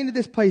walk into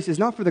this place is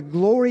not for the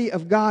glory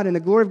of God and the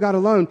glory of God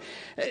alone,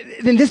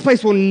 then this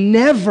place will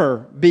never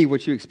be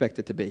what you expect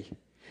it to be.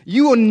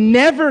 You will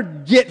never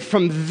get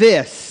from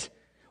this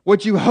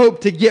what you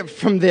hope to get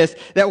from this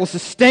that will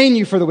sustain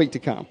you for the week to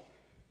come.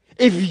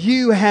 If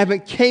you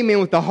haven't came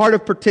in with the heart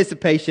of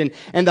participation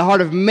and the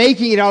heart of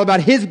making it all about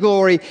His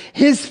glory,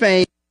 His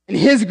fame, and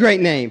His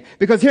great name.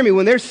 Because hear me,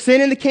 when there's sin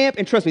in the camp,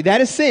 and trust me,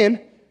 that is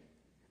sin.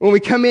 When we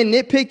come in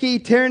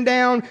nitpicky, tearing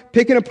down,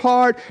 picking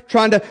apart,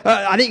 trying to,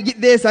 I didn't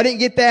get this, I didn't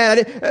get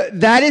that,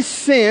 that is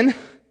sin. And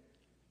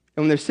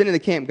when there's sin in the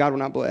camp, God will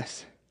not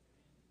bless.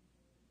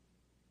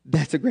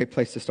 That's a great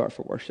place to start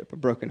for worship, a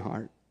broken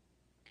heart.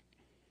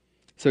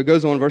 So it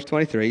goes on, verse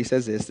 23, he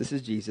says this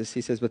is Jesus.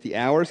 He says, but the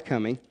hour is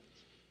coming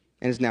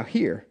and is now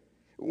here,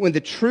 when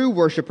the true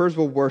worshipers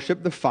will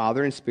worship the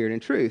Father in spirit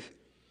and truth.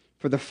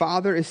 For the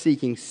Father is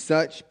seeking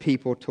such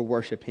people to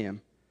worship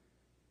Him.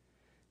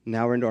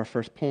 Now we're into our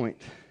first point.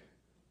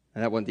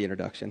 And that wasn't the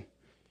introduction.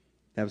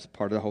 That was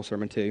part of the whole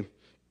sermon too.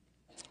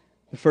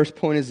 The first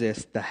point is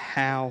this, the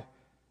how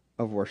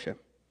of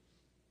worship.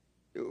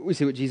 We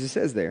see what Jesus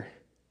says there.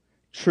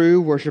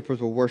 True worshipers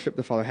will worship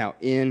the Father. How?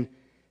 In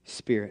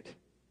spirit.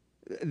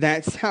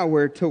 That's how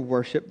we're to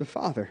worship the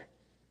Father.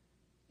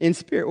 In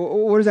spirit.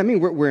 What does that mean?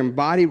 We're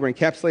embodied, we're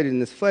encapsulated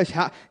in this flesh.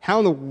 How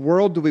in the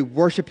world do we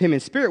worship Him in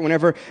spirit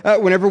whenever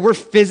we're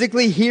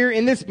physically here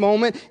in this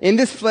moment, in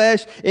this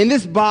flesh, in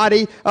this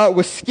body,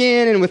 with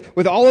skin and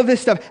with all of this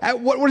stuff?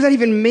 What does that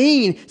even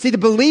mean? See, the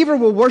believer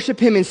will worship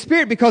Him in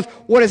spirit because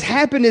what has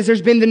happened is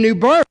there's been the new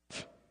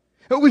birth.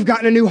 We've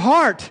gotten a new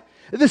heart.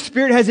 The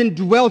Spirit has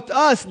indwelt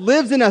us,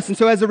 lives in us. And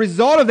so as a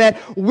result of that,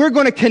 we're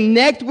going to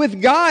connect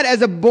with God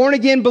as a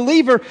born-again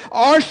believer.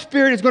 Our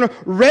spirit is going to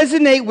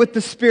resonate with the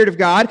Spirit of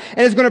God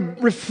and is going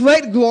to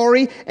reflect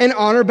glory and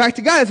honor back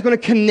to God. It's going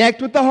to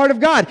connect with the heart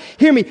of God.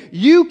 Hear me,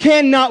 you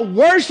cannot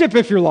worship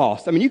if you're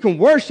lost. I mean, you can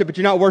worship, but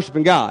you're not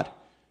worshiping God.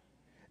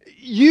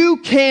 You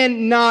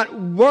cannot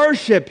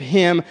worship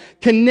Him,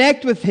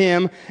 connect with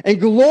Him, and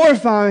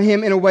glorify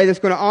Him in a way that's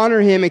going to honor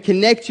Him and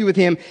connect you with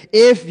Him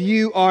if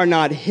you are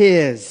not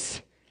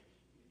His.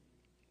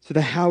 So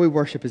the how we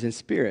worship is in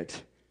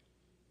spirit.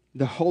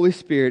 The Holy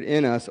Spirit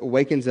in us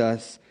awakens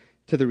us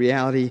to the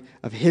reality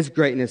of His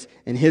greatness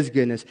and His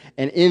goodness,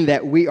 and in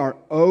that we are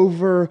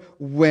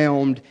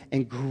overwhelmed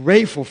and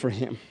grateful for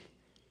Him.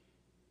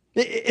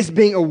 It's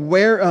being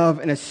aware of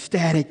and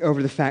ecstatic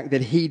over the fact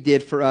that He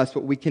did for us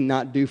what we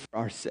cannot do for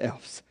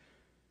ourselves.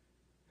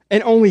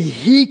 And only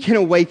He can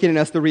awaken in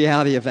us the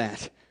reality of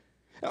that.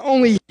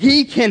 Only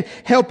He can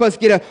help us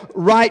get a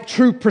right,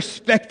 true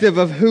perspective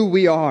of who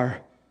we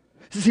are.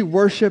 See,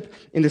 worship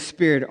in the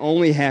Spirit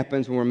only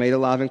happens when we're made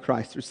alive in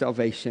Christ through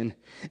salvation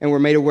and we're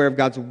made aware of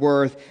God's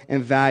worth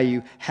and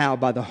value. How?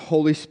 By the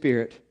Holy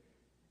Spirit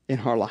in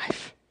our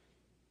life.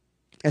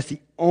 That's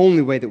the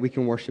only way that we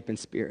can worship in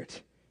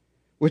spirit.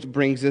 Which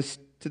brings us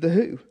to the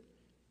who.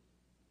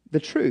 The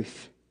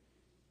truth.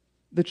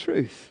 The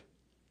truth.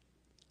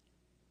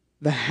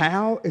 The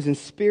how is in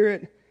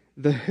spirit.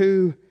 The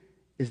who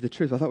is the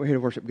truth. I thought we were here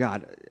to worship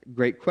God.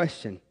 Great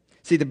question.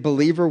 See, the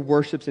believer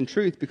worships in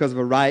truth because of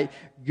a right,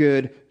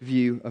 good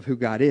view of who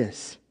God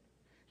is.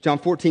 John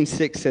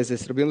 14:6 says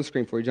this. It'll be on the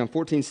screen for you. John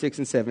 14:6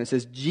 and 7. It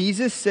says,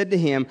 Jesus said to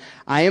him,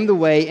 I am the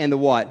way and the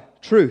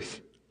what?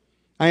 Truth.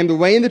 I am the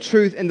way and the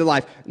truth and the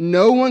life.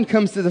 No one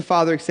comes to the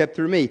Father except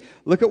through me.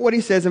 Look at what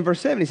he says in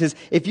verse 7. He says,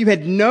 if you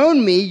had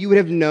known me, you would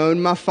have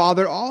known my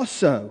Father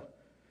also.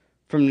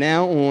 From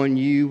now on,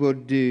 you will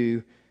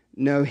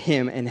know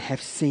Him and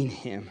have seen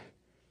Him.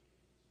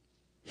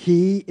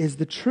 He is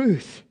the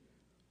truth.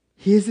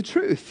 He is the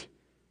truth.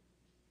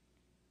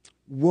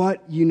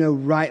 What you know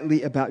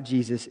rightly about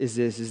Jesus is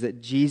this, is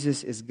that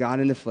Jesus is God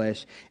in the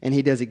flesh, and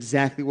He does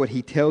exactly what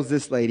He tells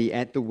this lady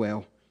at the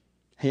well.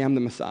 Hey, I'm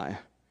the Messiah.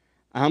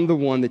 I'm the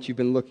one that you've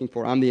been looking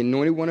for. I'm the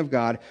anointed one of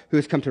God who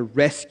has come to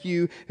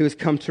rescue, who has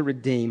come to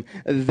redeem.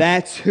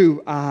 That's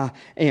who I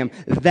am.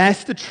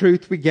 That's the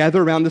truth we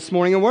gather around this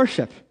morning in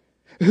worship.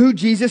 Who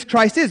Jesus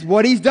Christ is,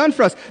 what He's done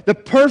for us. The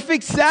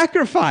perfect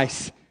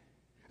sacrifice.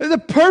 The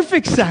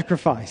perfect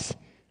sacrifice.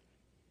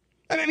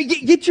 I mean,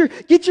 get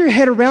your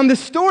head around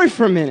this story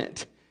for a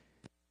minute.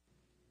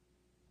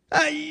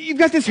 You've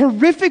got this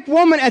horrific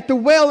woman at the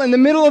well in the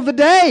middle of the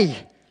day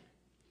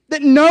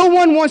that no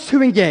one wants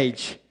to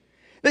engage.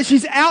 That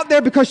she's out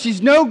there because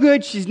she's no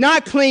good, she's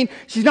not clean,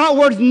 she's not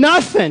worth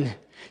nothing.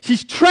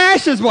 She's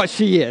trash is what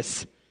she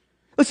is.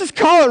 Let's just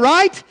call it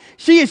right.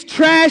 She is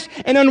trash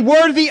and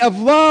unworthy of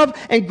love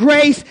and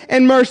grace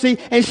and mercy,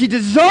 and she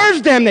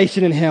deserves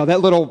damnation in hell,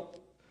 that little...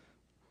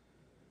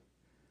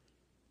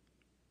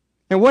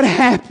 And what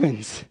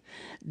happens?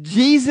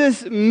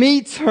 Jesus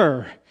meets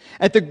her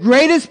at the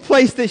greatest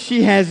place that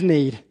she has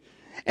need.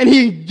 And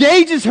He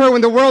engages her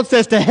when the world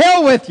says, to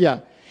hell with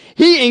you.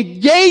 He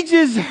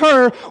engages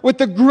her with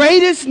the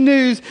greatest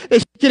news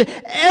that she could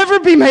ever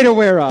be made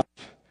aware of.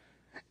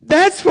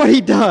 That's what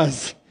he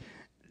does.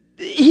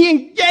 He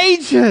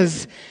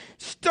engages,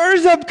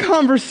 stirs up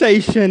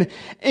conversation,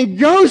 and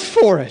goes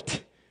for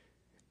it.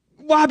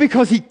 Why?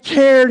 Because he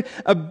cared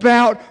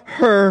about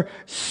her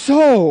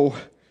soul.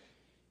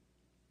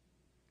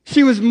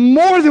 She was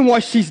more than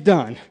what she's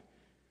done.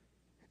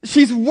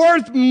 She's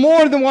worth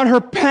more than what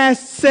her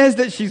past says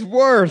that she's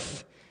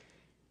worth.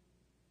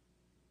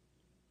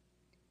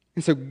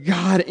 And so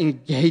God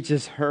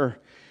engages her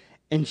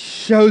and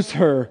shows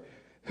her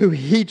who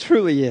he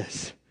truly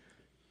is.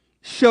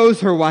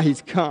 Shows her why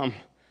he's come.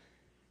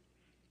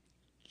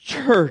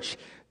 Church,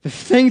 the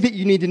thing that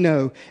you need to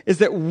know is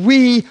that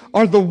we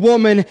are the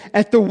woman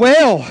at the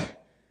well.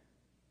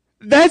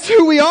 That's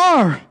who we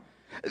are.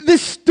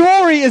 This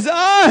story is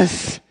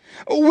us.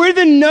 We're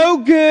the no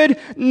good,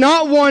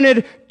 not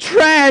wanted,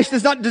 trash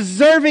that's not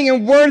deserving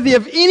and worthy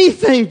of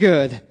anything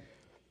good.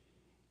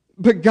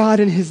 But God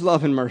in his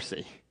love and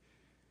mercy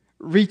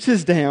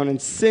reaches down and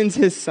sends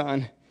his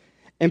son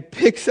and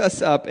picks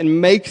us up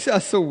and makes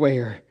us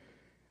aware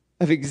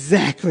of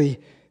exactly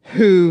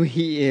who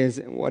he is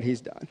and what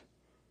he's done.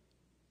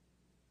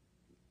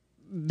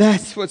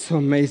 That's what's so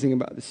amazing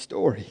about this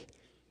story.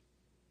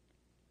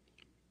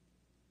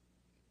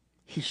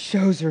 He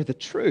shows her the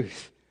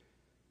truth.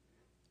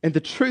 And the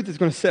truth is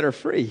going to set her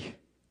free.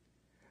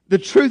 The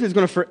truth is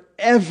going to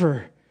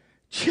forever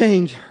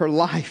change her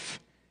life.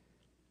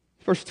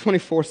 Verse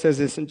 24 says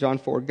this in John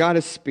 4, God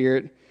is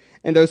spirit,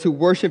 and those who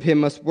worship him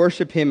must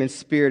worship him in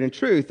spirit and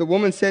truth. The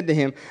woman said to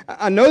him,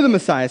 I know the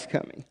Messiah is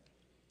coming.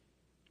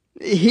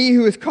 He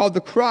who is called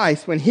the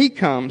Christ, when he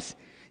comes,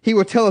 he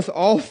will tell us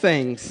all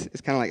things.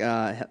 It's kind of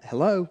like,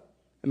 hello?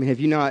 I mean, have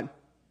you not?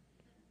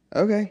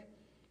 Okay.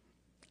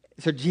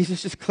 So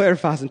Jesus just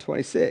clarifies in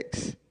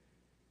 26.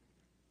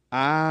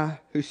 I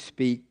who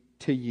speak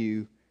to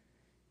you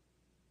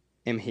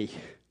am he.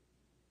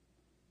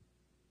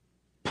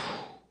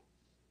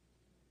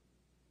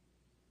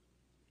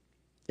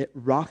 It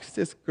rocks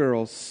this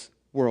girl's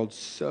world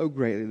so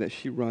greatly that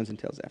she runs and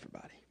tells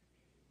everybody.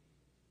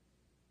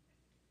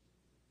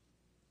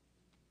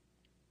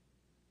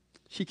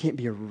 She can't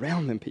be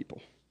around them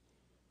people.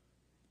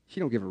 She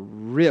don't give a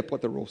rip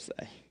what the rules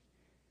say.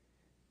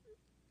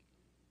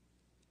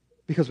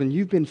 Because when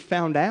you've been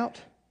found out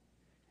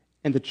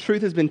and the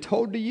truth has been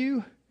told to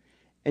you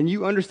and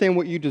you understand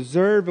what you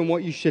deserve and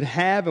what you should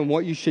have and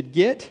what you should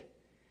get,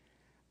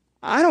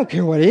 I don't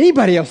care what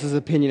anybody else's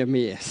opinion of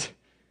me is.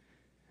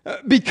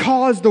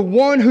 Because the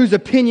one whose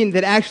opinion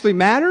that actually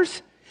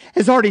matters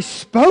has already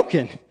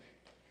spoken.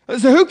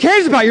 So who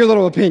cares about your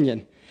little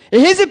opinion?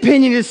 His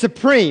opinion is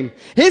supreme.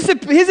 His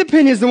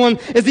opinion is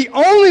the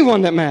only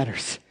one that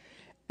matters.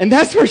 And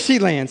that's where she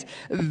lands.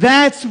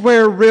 That's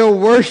where real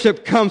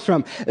worship comes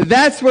from.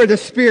 That's where the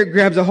Spirit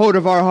grabs a hold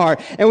of our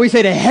heart. And we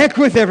say, to heck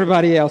with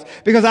everybody else.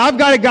 Because I've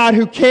got a God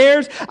who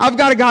cares. I've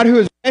got a God who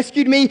has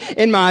rescued me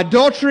in my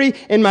adultery,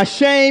 in my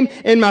shame,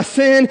 in my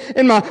sin,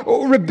 in my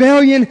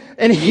rebellion.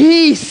 And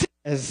he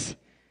says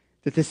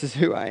that this is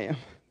who I am.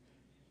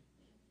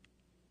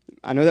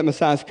 I know that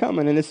Messiah's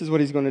coming, and this is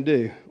what he's going to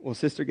do. Well,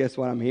 sister, guess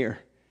what? I'm here.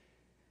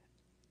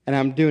 And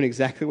I'm doing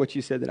exactly what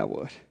you said that I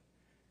would.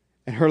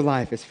 And her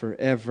life is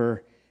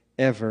forever,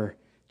 ever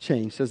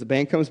changed. So as the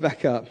band comes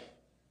back up,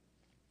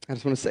 I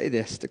just want to say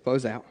this to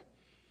close out.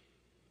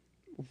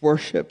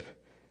 Worship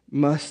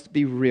must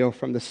be real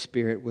from the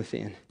Spirit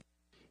within.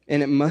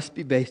 And it must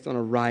be based on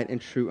a right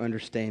and true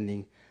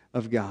understanding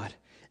of God.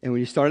 And when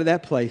you start at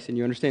that place and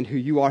you understand who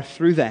you are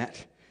through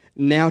that,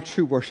 now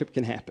true worship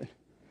can happen.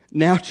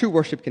 Now true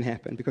worship can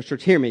happen. Because,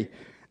 church, hear me.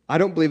 I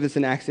don't believe it's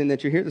an accident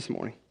that you're here this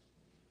morning.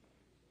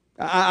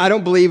 I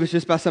don't believe it's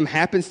just by some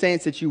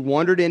happenstance that you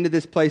wandered into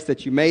this place,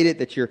 that you made it,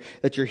 that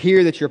you're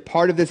here, that you're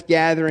part of this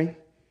gathering.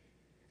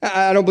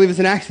 I don't believe it's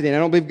an accident. I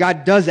don't believe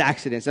God does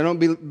accidents. I don't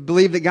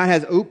believe that God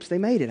has, oops, they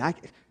made it.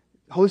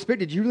 Holy Spirit,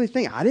 did you really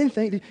think? I didn't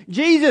think.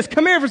 Jesus,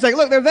 come here for a second.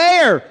 Look, they're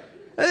there.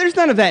 There's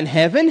none of that in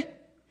heaven.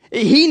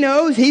 He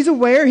knows. He's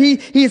aware. He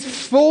is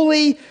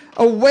fully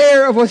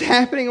aware of what's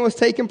happening and what's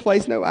taking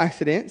place. No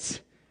accidents.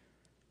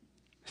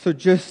 So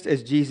just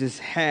as Jesus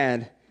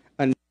had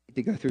a need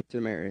to go through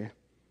Samaria,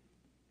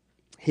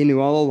 he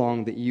knew all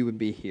along that you would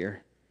be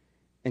here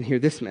and hear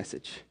this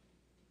message.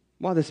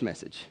 Why this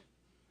message?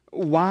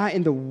 Why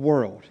in the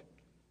world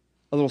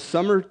a little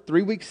summer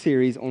 3-week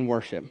series on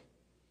worship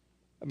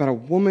about a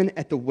woman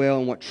at the well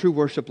and what true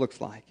worship looks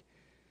like?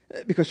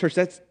 Because, church,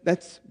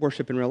 that's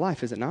worship in real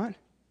life, is it not?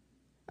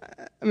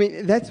 I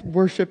mean, that's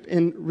worship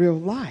in real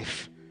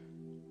life.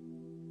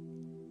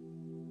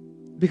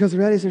 Because the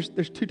reality is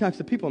there's two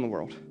types of people in the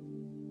world.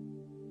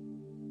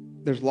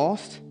 There's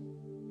lost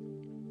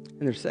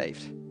and there's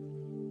saved.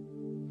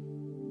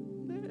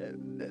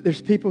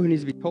 There's people who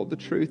need to be told the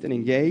truth and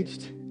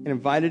engaged and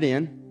invited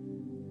in.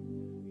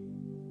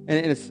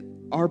 And it's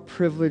our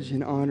privilege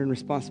and honor and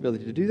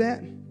responsibility to do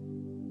that.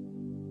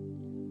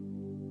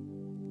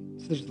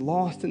 So there's the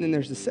lost and then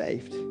there's the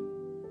saved.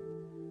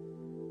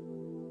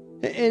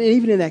 And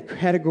even in that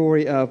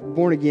category of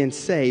born again,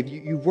 saved,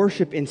 you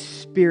worship in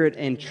spirit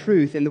and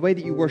truth. And the way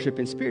that you worship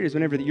in spirit is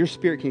whenever that your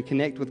spirit can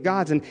connect with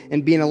God's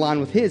and be in line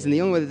with His. And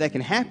the only way that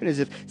can happen is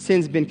if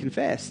sin's been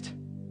confessed,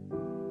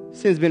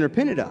 sin's been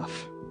repented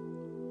of.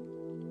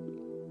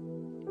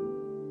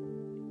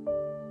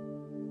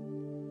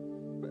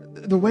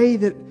 The way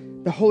that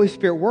the Holy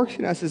Spirit works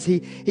in us is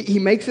He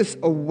makes us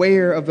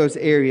aware of those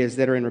areas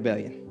that are in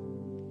rebellion.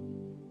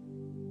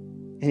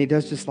 And He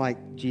does just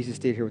like Jesus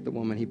did here with the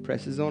woman. He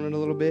presses on it a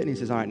little bit and He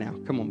says, all right, now,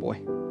 come on,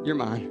 boy. You're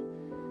mine.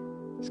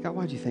 Scott,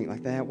 why did you think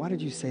like that? Why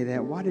did you say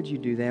that? Why did you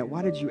do that?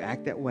 Why did you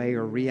act that way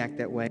or react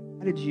that way?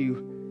 Why did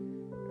you...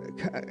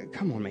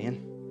 Come on,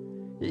 man.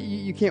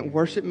 You can't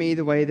worship me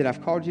the way that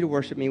I've called you to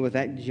worship me with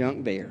that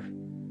junk there.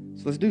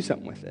 So let's do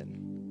something with it.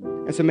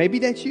 And so maybe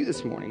that's you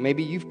this morning.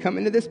 Maybe you've come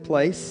into this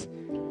place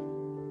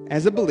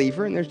as a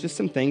believer and there's just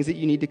some things that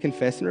you need to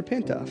confess and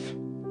repent of.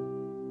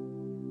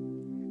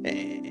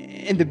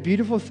 And the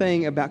beautiful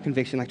thing about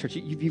conviction, like church,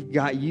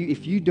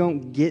 if you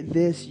don't get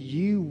this,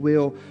 you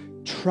will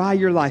try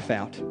your life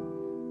out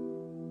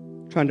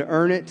trying to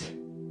earn it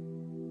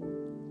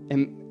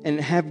and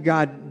have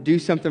God do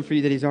something for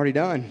you that He's already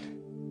done.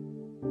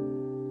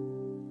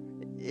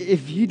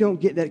 If you don't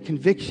get that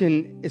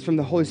conviction, it's from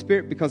the Holy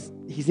Spirit because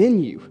He's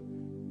in you,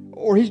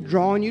 or He's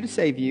drawing you to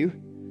save you,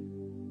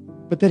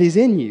 but that He's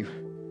in you.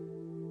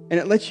 And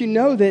it lets you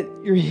know that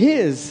you're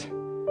His.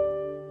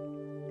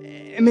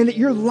 I mean, that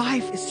your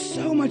life is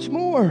so much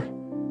more.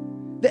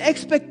 The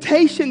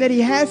expectation that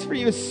He has for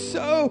you is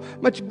so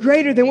much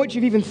greater than what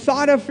you've even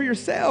thought of for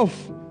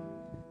yourself.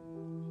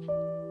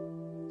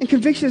 And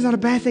conviction is not a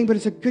bad thing, but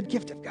it's a good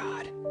gift of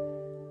God.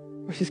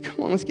 Where He says,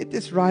 come on, let's get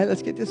this right.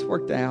 Let's get this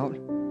worked out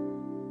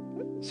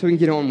so we can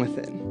get on with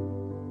it.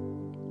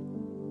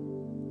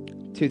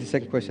 The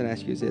second question I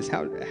ask you is this: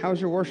 how's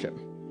your worship?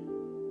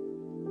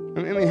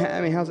 I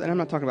mean, how's? And I'm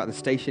not talking about the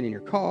station in your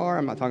car.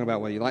 I'm not talking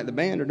about whether you like the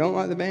band or don't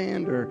like the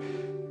band, or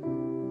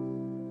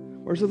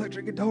where's the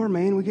electric guitar,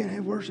 man? We can't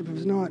have worship if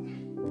it's not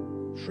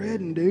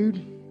shredding, dude.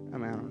 I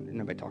mean,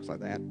 nobody talks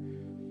like that.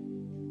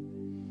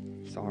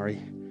 Sorry.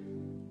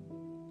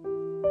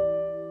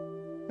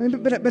 I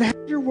mean, but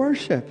how's your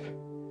worship?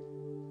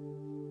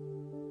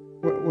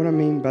 What I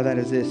mean by that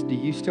is this: do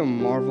you still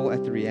marvel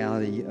at the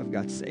reality of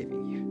God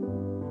saving you?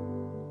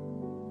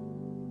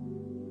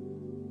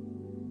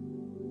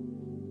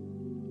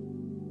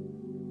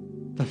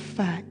 The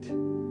fact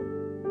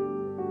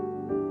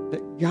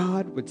that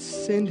God would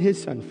send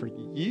His Son for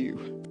you.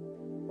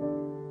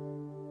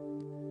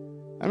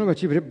 I don't know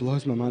about you, but it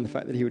blows my mind the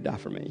fact that He would die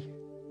for me.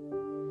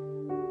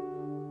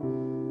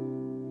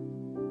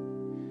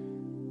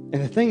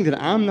 And the thing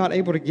that I'm not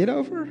able to get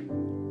over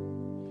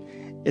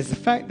is the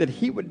fact that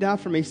He would die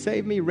for me,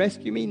 save me,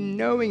 rescue me,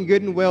 knowing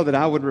good and well that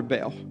I would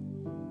rebel.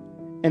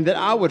 And that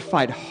I would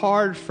fight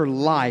hard for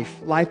life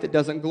that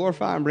doesn't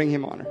glorify and bring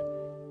Him honor.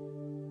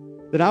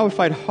 That I would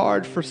fight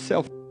hard for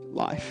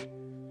self-life.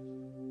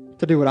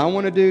 To do what I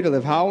want to do, to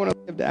live how I want to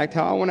live, to act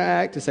how I want to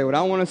act, to say what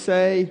I want to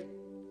say,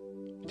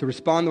 to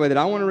respond the way that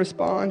I want to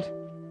respond.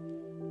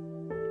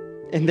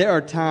 And there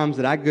are times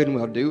that I good and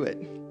well do it.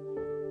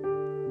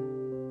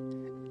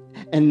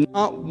 And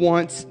not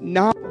once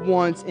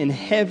in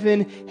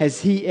heaven has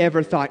He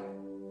ever thought,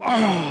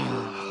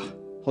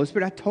 Holy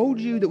Spirit, I told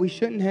you that we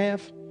shouldn't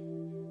have.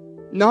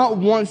 Not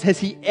once has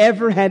He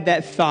ever had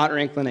that thought or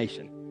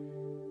inclination.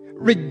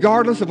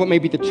 Regardless of what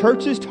maybe the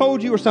church has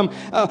told you, or some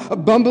a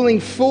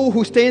bumbling fool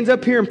who stands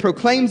up here and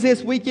proclaims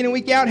this week in and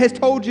week out has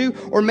told you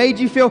or made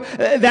you feel,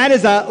 that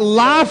is a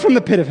lie from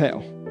the pit of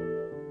hell.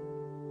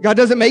 God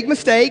doesn't make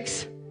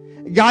mistakes.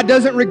 God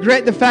doesn't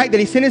regret the fact that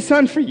He sent His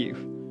Son for you.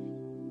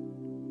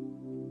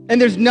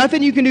 And there's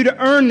nothing you can do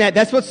to earn that.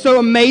 That's what's so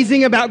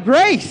amazing about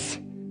grace.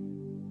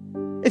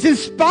 It's in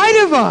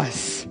spite of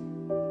us.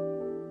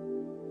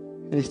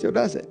 And He still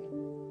does it.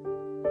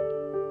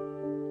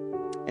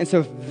 And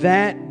so if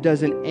that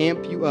doesn't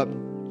amp you up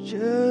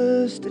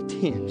just a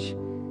tinge,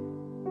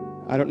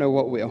 I don't know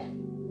what will.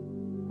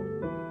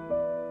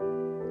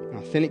 An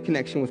authentic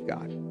connection with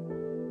God.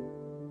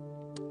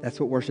 That's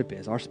what worship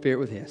is, our spirit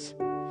with His.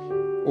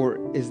 Or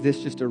is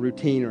this just a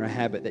routine or a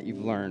habit that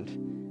you've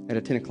learned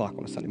at 10 o'clock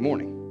on a Sunday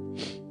morning?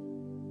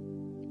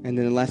 And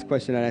then the last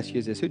question I'd ask you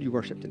is this: who do you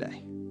worship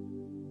today?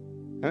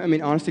 I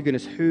mean, honest to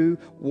goodness,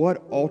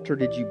 what altar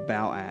did you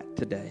bow at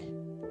today?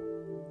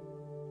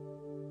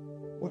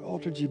 What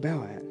altar did you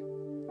bow at?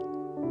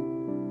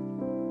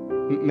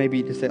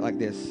 Maybe to say it like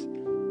this: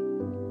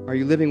 are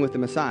you living with the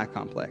Messiah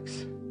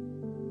complex?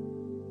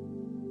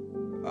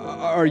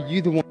 Are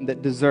you the one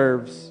that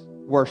deserves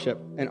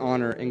worship and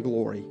honor and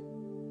glory?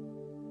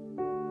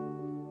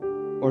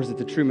 Or is it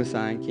the true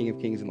Messiah and King of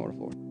Kings and Lord of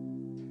Lords?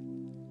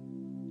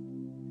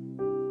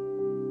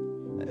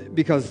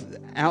 Because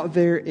out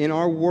there in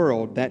our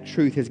world, that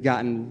truth has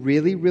gotten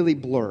really, really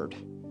blurred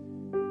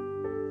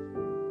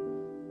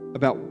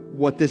about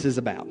what this is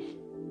about.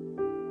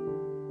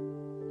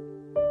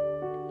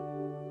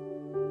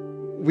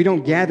 We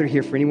don't gather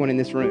here for anyone in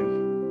this room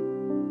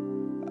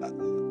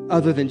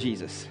other than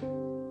Jesus.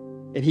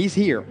 And he's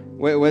here,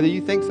 whether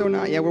you think so or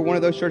not. Yeah, we're one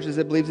of those churches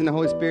that believes in the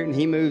Holy Spirit and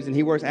he moves and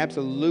he works.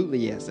 Absolutely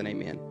yes and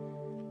amen.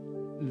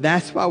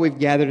 That's why we've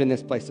gathered in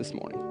this place this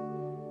morning.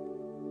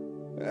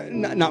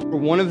 Not for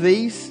one of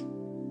these.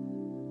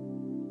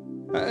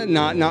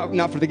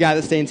 Not for the guy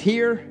that stands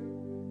here.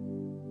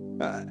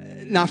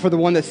 Not for the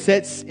one that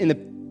sits in the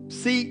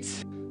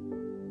seats.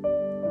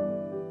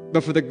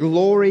 But for the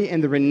glory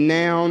and the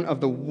renown of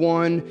the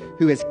one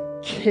who has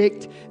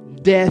kicked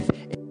death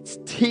in its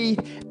teeth,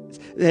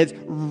 that has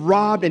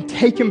robbed and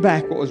taken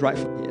back what was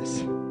rightfully his.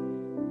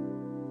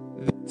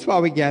 That's why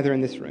we gather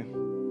in this room.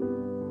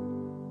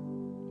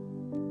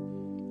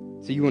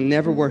 So you will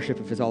never worship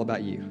if it's all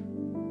about you.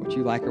 What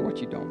you like or what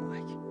you don't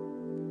like.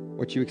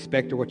 What you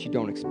expect or what you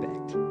don't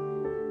expect.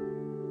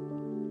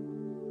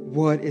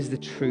 What is the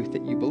truth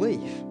that you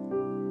believe?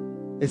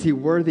 Is he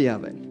worthy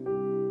of it?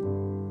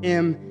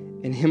 Him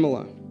and him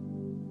alone.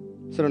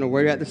 So I don't know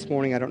where you're at this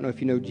morning. I don't know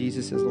if you know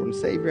Jesus as Lord and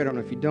Savior. I don't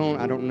know if you don't.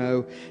 I don't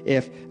know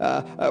if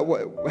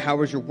how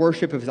was your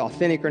worship, if it's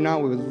authentic or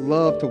not. We would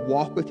love to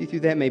walk with you through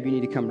that. Maybe you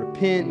need to come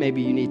repent.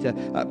 Maybe you need to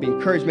be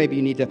encouraged. Maybe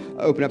you need to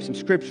open up some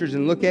scriptures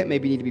and look at.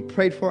 Maybe you need to be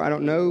prayed for. I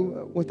don't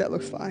know what that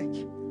looks like.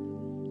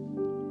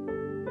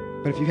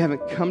 But if you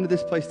haven't come to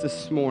this place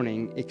this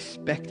morning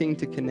expecting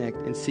to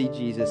connect and see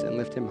Jesus and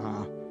lift him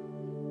high,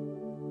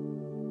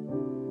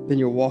 then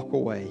you'll walk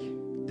away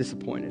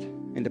disappointed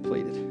and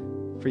depleted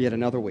for yet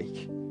another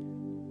week.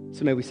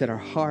 So may we set our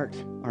heart,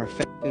 our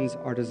affections,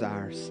 our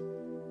desires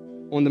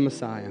on the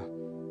Messiah,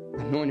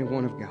 anointed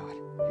one of God,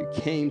 who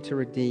came to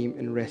redeem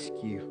and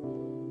rescue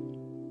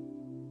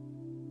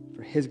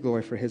for his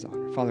glory, for his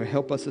honor. Father,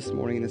 help us this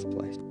morning in this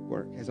place to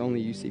work as only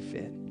you see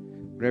fit.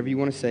 Whatever you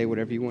want to say,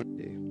 whatever you want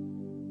to do.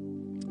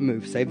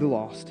 Move, save the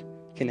lost,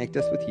 connect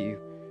us with you,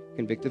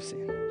 convict of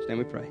sin. In his name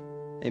we pray.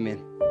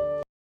 Amen.